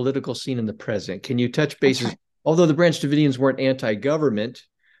 including the political scene in the present. Can you touch That's bases? right. Although the Branch Davidians weren't anti-government,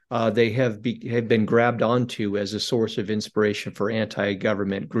 they have been grabbed onto as a source of inspiration for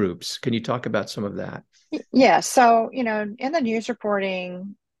anti-government groups. Can you talk about some of that? Yeah. So, in the news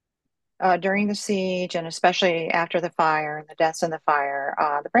reporting during the siege and especially after the fire and the deaths in the fire,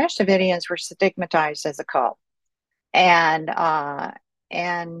 the Branch Davidians were stigmatized as a cult. And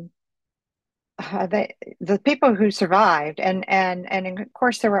and the people who survived, and of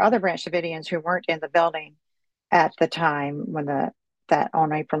course there were other Branch Davidians who weren't in the building at the time when that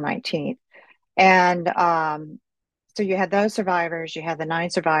on April 19th. And so you had those survivors, you had the 9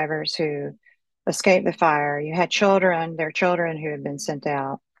 survivors who escaped the fire, you had their children who had been sent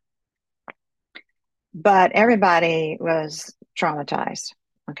out, but everybody was traumatized.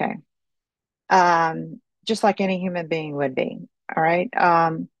 Okay. Just like any human being would be. All right.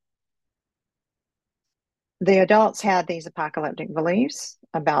 The adults had these apocalyptic beliefs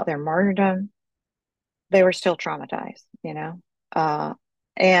about their martyrdom. They were still traumatized, uh,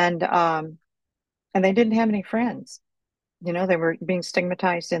 and and they didn't have any friends. They were being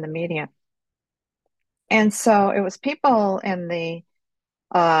stigmatized in the media, and so it was people in the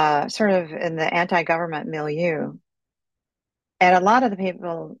sort of in the anti-government milieu. And a lot of the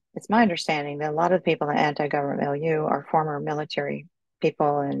people, it's my understanding that a lot of the people in the anti-government milieu are former military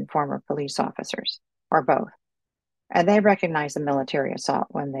people and former police officers, or both. And they recognize the military assault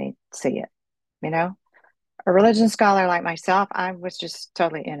when they see it. You know, a religion scholar like myself, I was just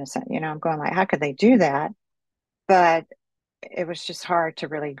totally innocent. I'm going like, how could they do that? But it was just hard to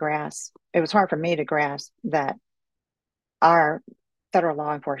really grasp. It was hard for me to grasp that our federal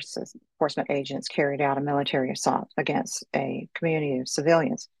law enforcement agents carried out a military assault against a community of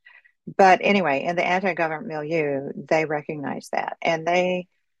civilians. But anyway, in the anti-government milieu, they recognized that, and they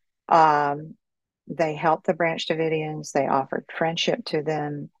helped the Branch Davidians. They offered friendship to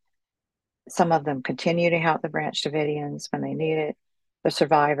them. Some of them continue to help the Branch Davidians when they need it, the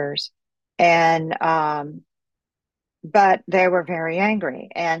survivors, and but they were very angry,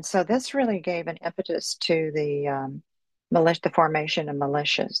 and so this really gave an impetus to the formation of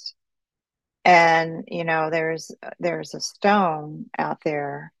militias. And there's a stone out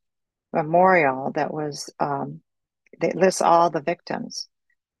there, memorial that lists all the victims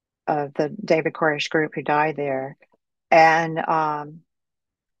of the David Koresh group who died there, and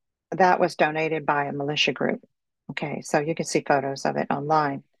that was donated by a militia group. Okay, so you can see photos of it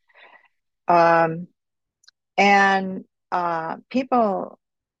online. Um, and people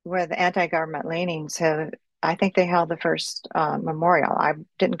with anti-government leanings I think they held the first memorial. I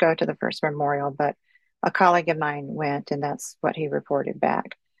didn't go to the first memorial, but a colleague of mine went, and that's what he reported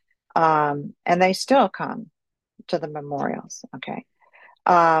back. And they still come to the memorials. Okay.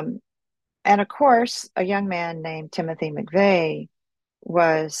 Um, and of course, a young man named Timothy McVeigh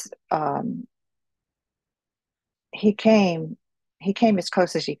was he came he came as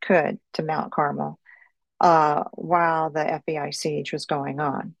close as he could to Mount Carmel while the FBI siege was going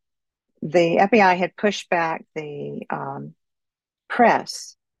on. The FBI had pushed back the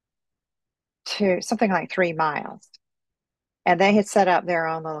press to something like 3 miles, and they had set up their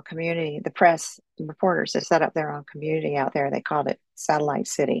own little community. The press reporters had set up their own community out there. They called it Satellite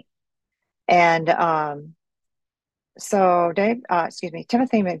City. And Timothy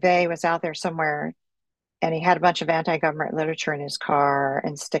McVeigh was out there somewhere, and he had a bunch of anti-government literature in his car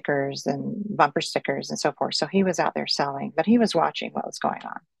and stickers and bumper stickers and so forth. So he was out there selling, but he was watching what was going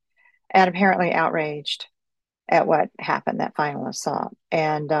on and apparently outraged at what happened, that final assault.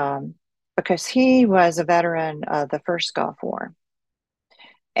 And because he was a veteran of the first Gulf War.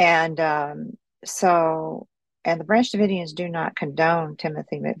 And so And the Branch Davidians do not condone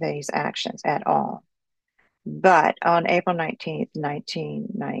Timothy McVeigh's actions at all. But on April 19th,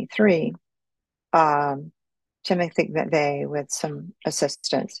 1993, Timothy McVeigh, with some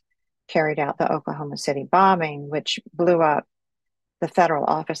assistance, carried out the Oklahoma City bombing, which blew up the federal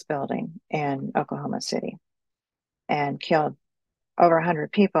office building in Oklahoma City and killed over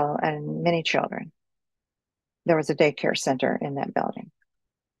 100 people and many children. There was a daycare center in that building.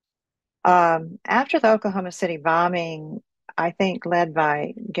 After the Oklahoma City bombing, I think led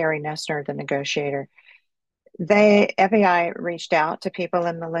by Gary Nessner, the negotiator, FBI reached out to people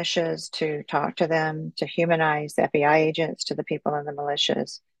in militias to talk to them, to humanize the FBI agents to the people in the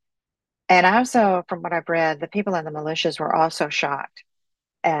militias. And also, from what I've read, the people in the militias were also shocked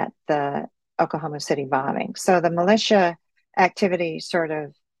at the Oklahoma City bombing. So the militia activity sort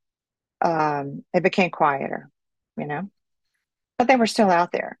of, it became quieter, you know, but they were still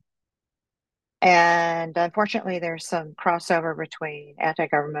out there. And unfortunately, there's some crossover between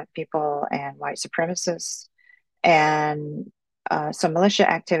anti-government people and white supremacists. And some militia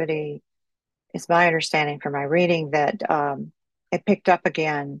activity is my understanding from my reading that it picked up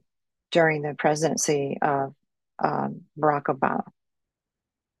again during the presidency of Barack Obama.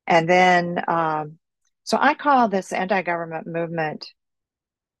 And then, so I call this anti-government movement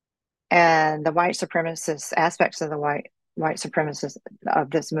and the white supremacist aspects of the white supremacists of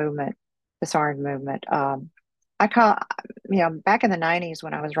this movement, this armed movement. I call, back in the 90s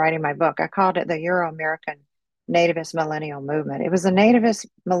when I was writing my book, I called it the Euro-American Nativist Millennial Movement. It was a nativist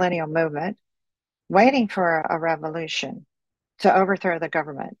millennial movement waiting for a revolution to overthrow the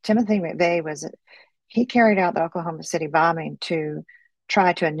government. Timothy McVeigh he carried out the Oklahoma City bombing to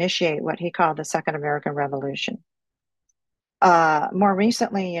try to initiate what he called the Second American Revolution. More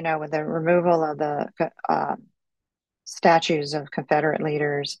recently, with the removal of the statues of Confederate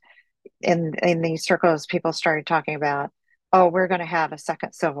leaders, in these circles, people started talking about, oh, we're going to have a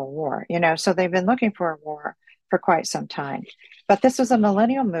second civil war, so they've been looking for a war for quite some time. But this was a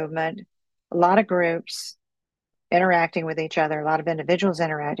millennial movement, a lot of groups interacting with each other, a lot of individuals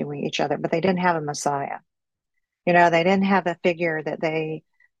interacting with each other, but they didn't have a messiah. They didn't have a figure that they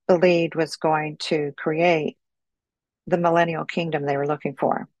believed was going to create the millennial kingdom they were looking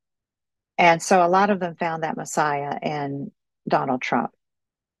for. And so a lot of them found that messiah in Donald Trump,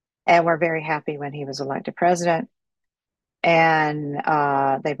 and were very happy when he was elected president. And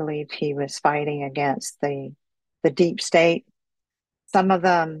they believed he was fighting against the deep state. Some of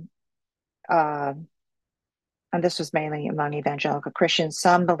them, and this was mainly among evangelical Christians,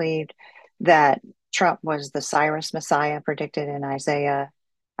 some believed that Trump was the Cyrus Messiah predicted in Isaiah.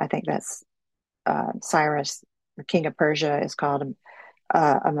 I think that's Cyrus, the king of Persia, is called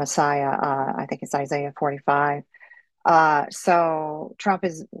a Messiah. I think it's Isaiah 45. So Trump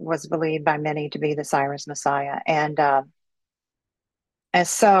was believed by many to be the Cyrus Messiah. And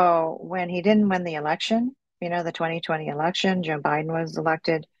so when he didn't win the election, the 2020 election, Joe Biden was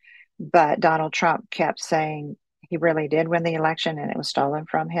elected, but Donald Trump kept saying he really did win the election and it was stolen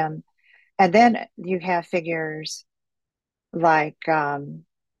from him. And then you have figures like, let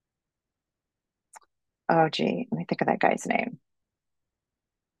me think of that guy's name.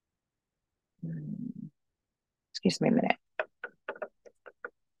 Excuse me a minute.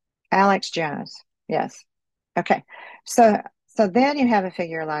 Alex Jones. Yes. Okay. So then you have a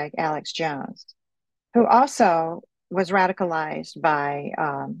figure like Alex Jones, who also was radicalized by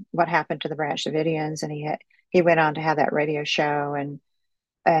what happened to the Branch Davidians, and he went on to have that radio show,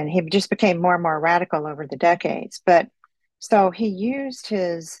 and he just became more and more radical over the decades. But so he used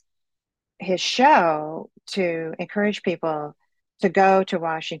his show to encourage people to go to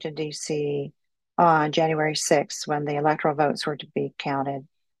Washington, D.C. on January 6th when the electoral votes were to be counted,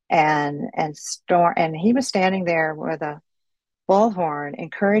 and he was standing there with a bullhorn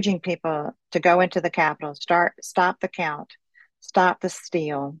encouraging people to go into the Capitol, stop the count, stop the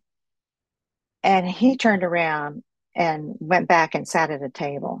steal. And he turned around and went back and sat at a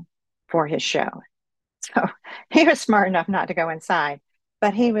table for his show. So he was smart enough not to go inside,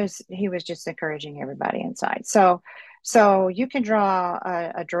 but he was just encouraging everybody inside. So you can draw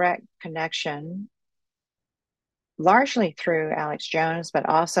a direct connection largely through Alex Jones, but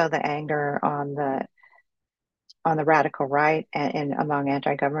also the anger on the radical right and among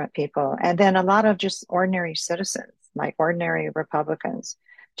anti-government people. And then a lot of just ordinary citizens, like ordinary Republicans,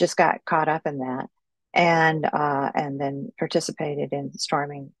 just got caught up in that and then participated in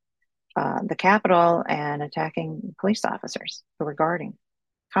storming the Capitol and attacking police officers who were guarding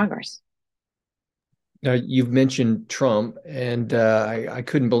Congress. Now, you've mentioned Trump, and I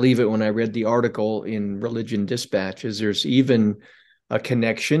couldn't believe it when I read the article in Religion Dispatches. There's even a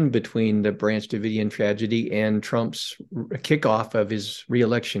connection between the Branch Davidian tragedy and Trump's kickoff of his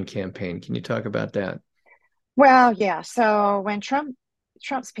reelection campaign. Can you talk about that? Well, yeah. So when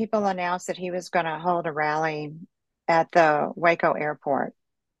Trump's people announced that he was going to hold a rally at the Waco airport,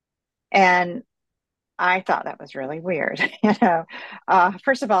 and I thought that was really weird.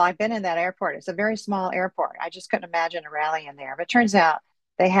 First of all, I've been in that airport. It's a very small airport. I just couldn't imagine a rally in there. But it turns out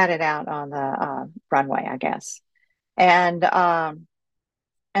they had it out on the runway, I guess. And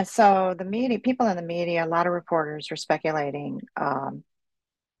and so the media, people in the media, a lot of reporters were speculating,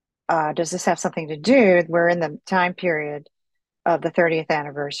 does this have something to do? We're in the time period of the 30th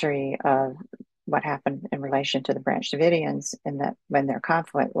anniversary of what happened in relation to the Branch Davidians in that when their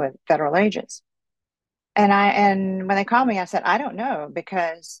conflict with federal agents. And when they called me, I said, I don't know,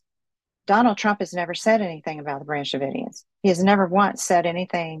 because Donald Trump has never said anything about the Branch Davidians. He has never once said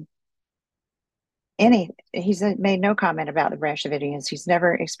anything. He's made no comment about the Branch Davidians. He's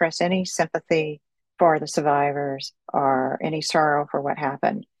never expressed any sympathy for the survivors or any sorrow for what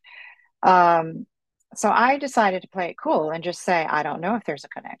happened. Um, so I decided to play it cool and just say, I don't know if there's a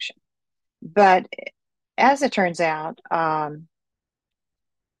connection. But as it turns out,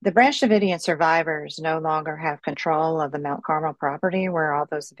 the Branch Davidian survivors no longer have control of the Mount Carmel property where all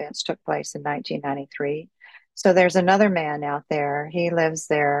those events took place in 1993. So there's another man out there. He lives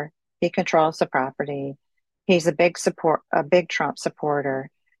there. He controls the property. He's a big Trump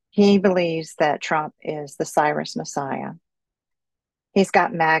supporter. He believes that Trump is the Cyrus Messiah. He's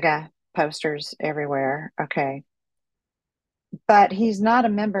got MAGA posters everywhere. Okay. But he's not a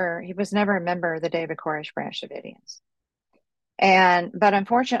member. He was never a member of the David Koresh Branch Davidians. But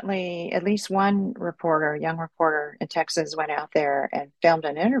unfortunately, at least one reporter, young reporter in Texas, went out there and filmed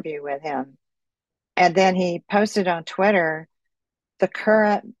an interview with him. And then he posted on Twitter, the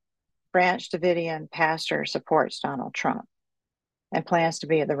current Branch Davidian pastor supports Donald Trump and plans to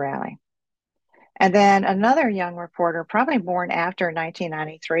be at the rally. And then another young reporter, probably born after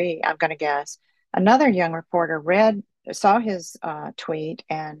 1993, I'm going to guess, another young reporter saw his tweet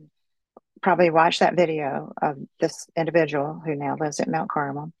and probably watched that video of this individual who now lives at Mount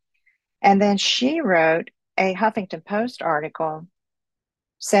Carmel. And then she wrote a Huffington Post article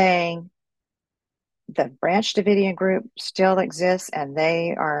saying the Branch Davidian group still exists and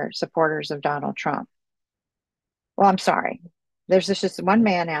they are supporters of Donald Trump. Well, I'm sorry. There's just one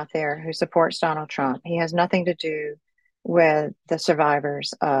man out there who supports Donald Trump. He has nothing to do with the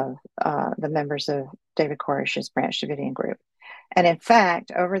survivors of the members of David Koresh's Branch Davidian group. And in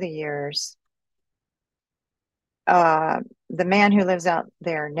fact, over the years, the man who lives out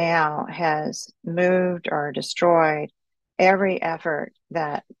there now has moved or destroyed every effort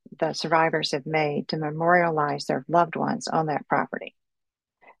that the survivors have made to memorialize their loved ones on that property.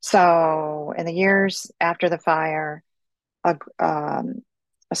 So, in the years after the fire, a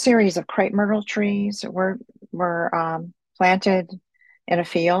series of crepe myrtle trees were planted in a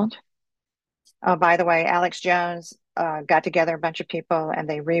field. Oh, by the way, Alex Jones got together a bunch of people and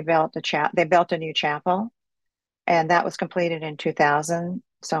they rebuilt They built a new chapel, and that was completed in 2000.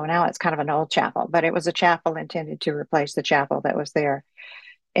 So now it's kind of an old chapel, but it was a chapel intended to replace the chapel that was there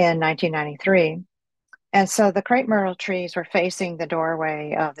in 1993. And so the crepe myrtle trees were facing the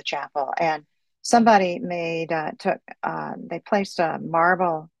doorway of the chapel, and somebody they placed a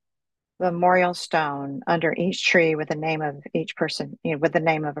marble memorial stone under each tree with the name of each person, with the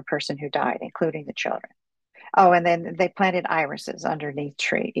name of a person who died, including the children. Oh, and then they planted irises underneath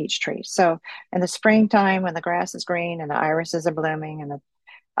each tree. So in the springtime, when the grass is green and the irises are blooming, and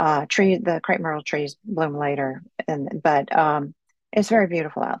the crepe myrtle trees bloom later, but it's very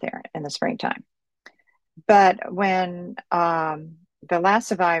beautiful out there in the springtime. But when the last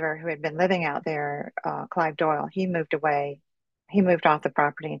survivor who had been living out there, Clive Doyle, he moved away. He moved off the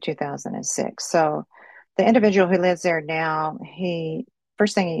property in 2006. So the individual who lives there now,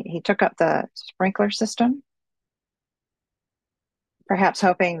 first thing he took up the sprinkler system, perhaps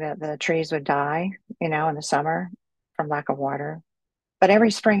hoping that the trees would die, in the summer from lack of water. But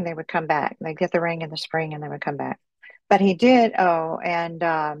every spring they would come back. They'd get the rain in the spring and they would come back. But he did. Oh, and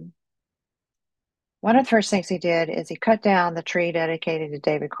one of the first things he did is he cut down the tree dedicated to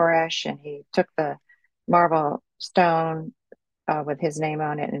David Koresh, and he took the marble stone with his name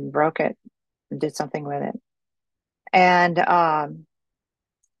on it and broke it and did something with it. And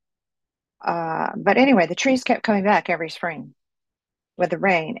but anyway, the trees kept coming back every spring with the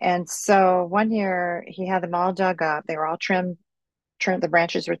rain. And so one year he had them all dug up. They were all trimmed. The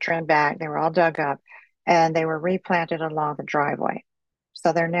branches were trimmed back. They were all dug up, and they were replanted along the driveway.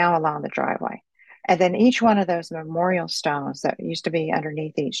 So they're now along the driveway. And then each one of those memorial stones that used to be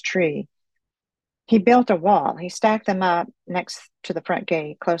underneath each tree, he built a wall. He stacked them up next to the front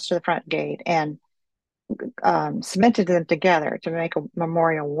gate, close to the front gate, and cemented them together to make a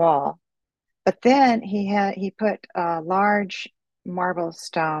memorial wall. But then he put large marble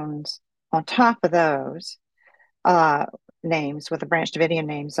stones on top of those uh, names with the Branch Davidian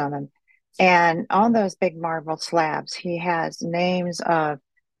names on them. And on those big marble slabs, he has names of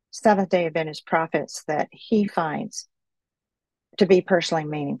Seventh day Adventist prophets that he finds to be personally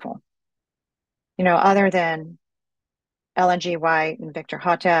meaningful. Other than Ellen G. White and Victor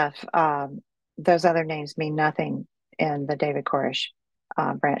Houteff, those other names mean nothing in the David Koresh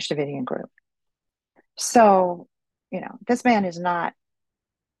Branch Davidian group. So, this man is not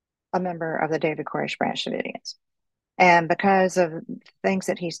a member of the David Koresh Branch Davidians. And because of things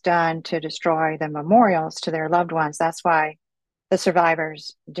that he's done to destroy the memorials to their loved ones, that's why the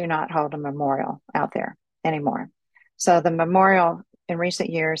survivors do not hold a memorial out there anymore. So the memorial in recent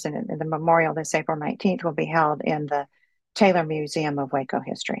years, and the memorial this April 19th, will be held in the Taylor Museum of Waco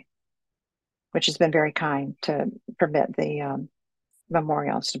History, which has been very kind to permit the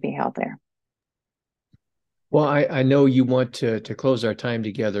memorials to be held there. Well, I know you want to close our time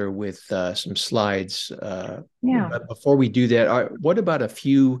together with some slides. Yeah. But before we do that, what about if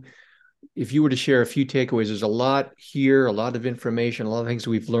you were to share a few takeaways? There's a lot here, a lot of information, a lot of things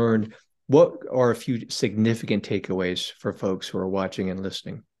we've learned. What are a few significant takeaways for folks who are watching and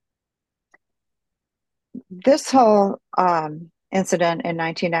listening? This whole incident in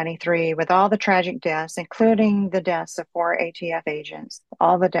 1993, with all the tragic deaths, including the deaths of 4 ATF agents,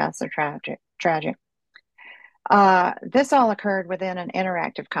 all the deaths are tragic. This all occurred within an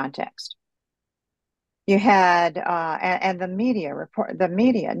interactive context. You had and the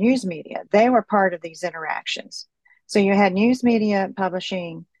news media, they were part of these interactions. So you had news media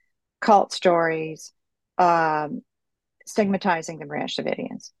publishing cult stories, stigmatizing the Branch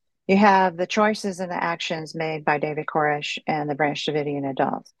Davidians. You have the choices and the actions made by David Koresh and the Branch Davidian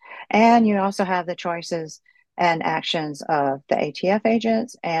adults, and you also have the choices and actions of the ATF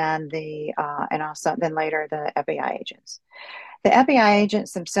agents and also then later the FBI agents. The FBI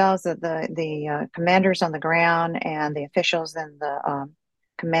agents themselves, the commanders on the ground and the officials in the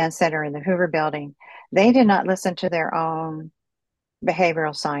command center in the Hoover building, they did not listen to their own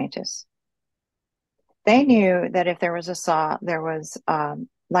behavioral scientists. They knew that if there was assault, there was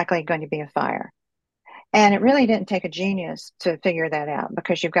likely going to be a fire. And it really didn't take a genius to figure that out,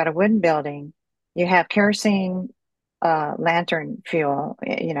 because you've got a wooden building, you have kerosene lantern fuel,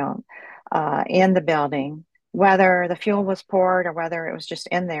 in the building. Whether the fuel was poured or whether it was just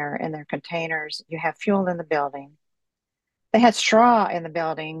in their containers, you have fuel in the building. They had straw in the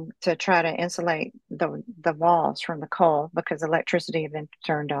building to try to insulate the walls from the cold because electricity had been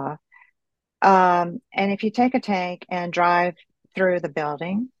turned off. And if you take a tank and drive through the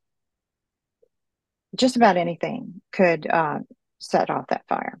building, just about anything could set off that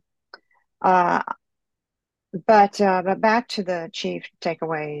fire. But back to the chief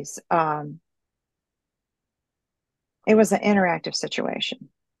takeaways. It was an interactive situation.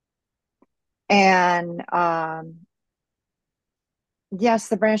 And yes,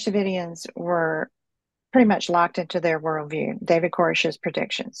 the Branch Davidians were pretty much locked into their worldview, David Koresh's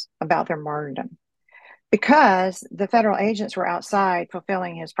predictions about their martyrdom, because the federal agents were outside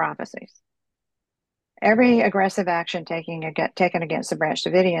fulfilling his prophecies. Every aggressive action taken against the Branch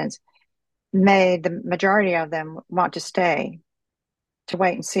Davidians made the majority of them want to stay to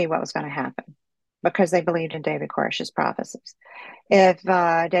wait and see what was going to happen, because they believed in David Koresh's prophecies. If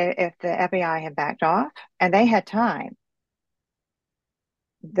the FBI had backed off, and they had time,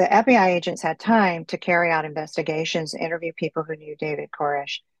 the FBI agents had time to carry out investigations, interview people who knew David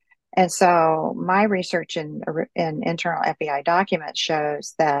Koresh. And so my research in internal FBI documents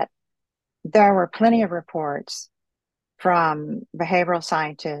shows that there were plenty of reports from behavioral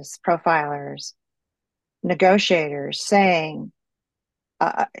scientists, profilers, negotiators saying,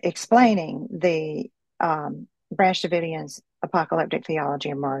 explaining the Branch Davidians' apocalyptic theology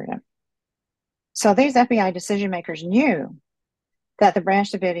and martyrdom. So these FBI decision makers knew that the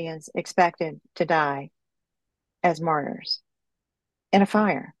Branch Davidians expected to die as martyrs in a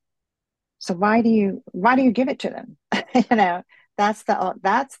fire. So why do you give it to them? That's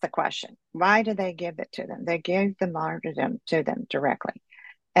the question. Why do they give it to them? They gave the martyrdom to them directly.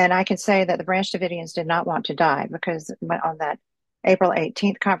 And I can say that the Branch Davidians did not want to die, because on that April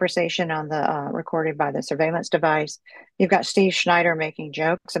 18th conversation on the recorded by the surveillance device, you've got Steve Schneider making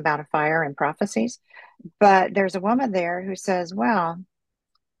jokes about a fire and prophecies. But there's a woman there who says, well,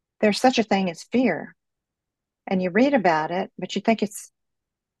 there's such a thing as fear. And you read about it, but you think it's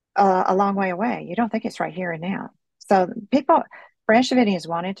a long way away. You don't think it's right here and now. So Branch Davidians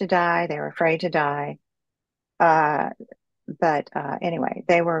wanted to die. They were afraid to die. But anyway,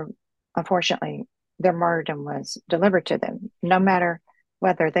 they were, unfortunately, their martyrdom was delivered to them, no matter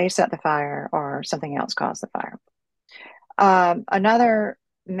whether they set the fire or something else caused the fire. Another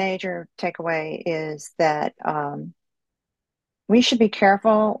major takeaway is that we should be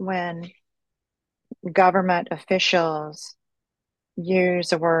careful when government officials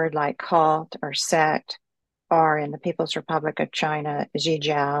use a word like cult or sect, or in the People's Republic of China,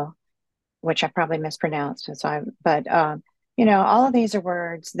 Zhijiao, which I probably mispronounced. But all of these are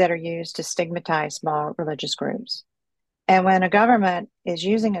words that are used to stigmatize small religious groups. And when a government is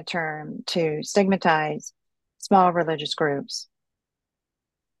using a term to stigmatize small religious groups,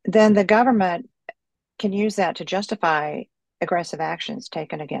 then the government can use that to justify aggressive actions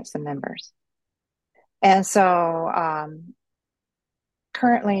taken against the members. And so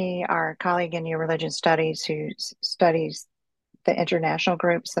currently our colleague in New Religion Studies who studies the international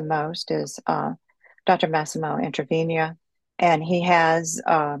groups the most is Dr. Massimo Introvenia, and he has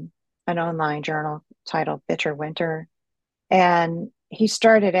an online journal titled Bitter Winter. And he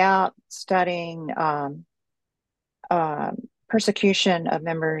started out studying persecution of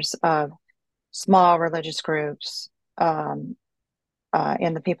members of small religious groups in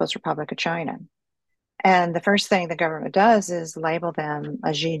the People's Republic of China. And the first thing the government does is label them a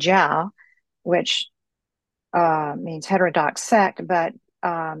Zhijiao, which means heterodox sect, but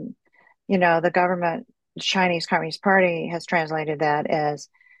the government, the Chinese Communist Party, has translated that as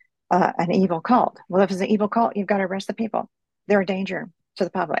an evil cult. Well, if it's an evil cult, you've got to arrest the people. They're a danger to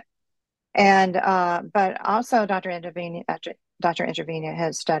the public. And but also, Dr. Intervenia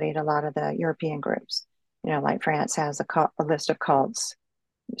has studied a lot of the European groups. Like France has a list of cults,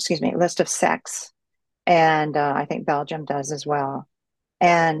 a list of sects, and I think Belgium does as well.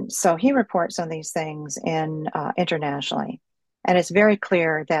 And so he reports on these things internationally. And it's very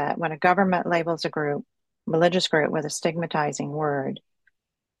clear that when a government labels a religious group, with a stigmatizing word,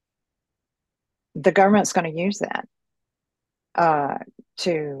 the government's going to use that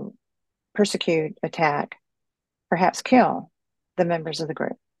to persecute, attack, perhaps kill the members of the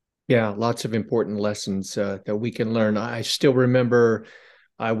group. Yeah, lots of important lessons that we can learn. I still remember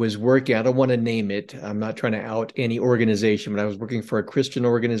I was working, I don't want to name it, I'm not trying to out any organization, but I was working for a Christian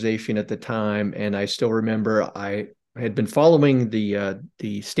organization at the time. And I still remember I had been following the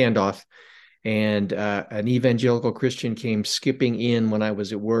standoff, and an evangelical Christian came skipping in when I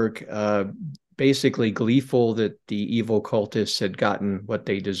was at work, basically gleeful that the evil cultists had gotten what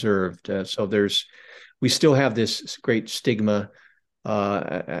they deserved. So we still have this great stigma.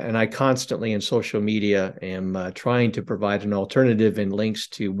 And I constantly in social media am trying to provide an alternative and links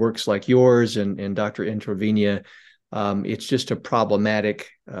to works like yours and Dr. Introvenia. It's just a problematic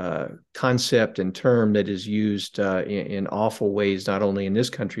concept and term that is used in awful ways, not only in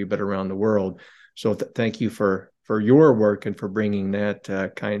this country, but around the world. So thank you for your work and for bringing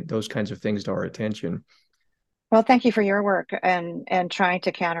those kinds of things to our attention. Well, thank you for your work and trying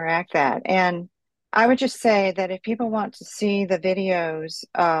to counteract that. And I would just say that if people want to see the videos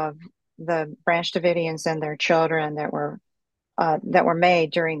of the Branch Davidians and their children that were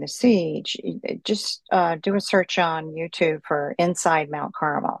made during the siege, just do a search on YouTube for Inside Mount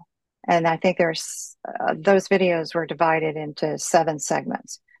Carmel. And I think those videos were divided into 7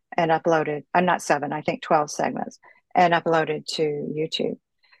 segments and uploaded. I'm not 7, I think 12 segments, and uploaded to YouTube.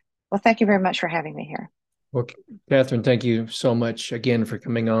 Well, thank you very much for having me here. Well, Catherine, thank you so much again for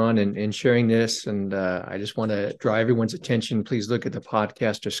coming on and sharing this. And I just want to draw everyone's attention. Please look at the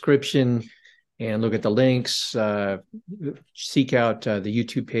podcast description and look at the links. Seek out the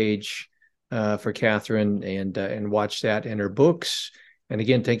YouTube page for Catherine and watch that and her books. And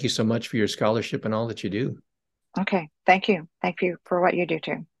again, thank you so much for your scholarship and all that you do. Okay. Thank you. Thank you for what you do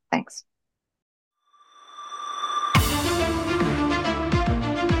too. Thanks.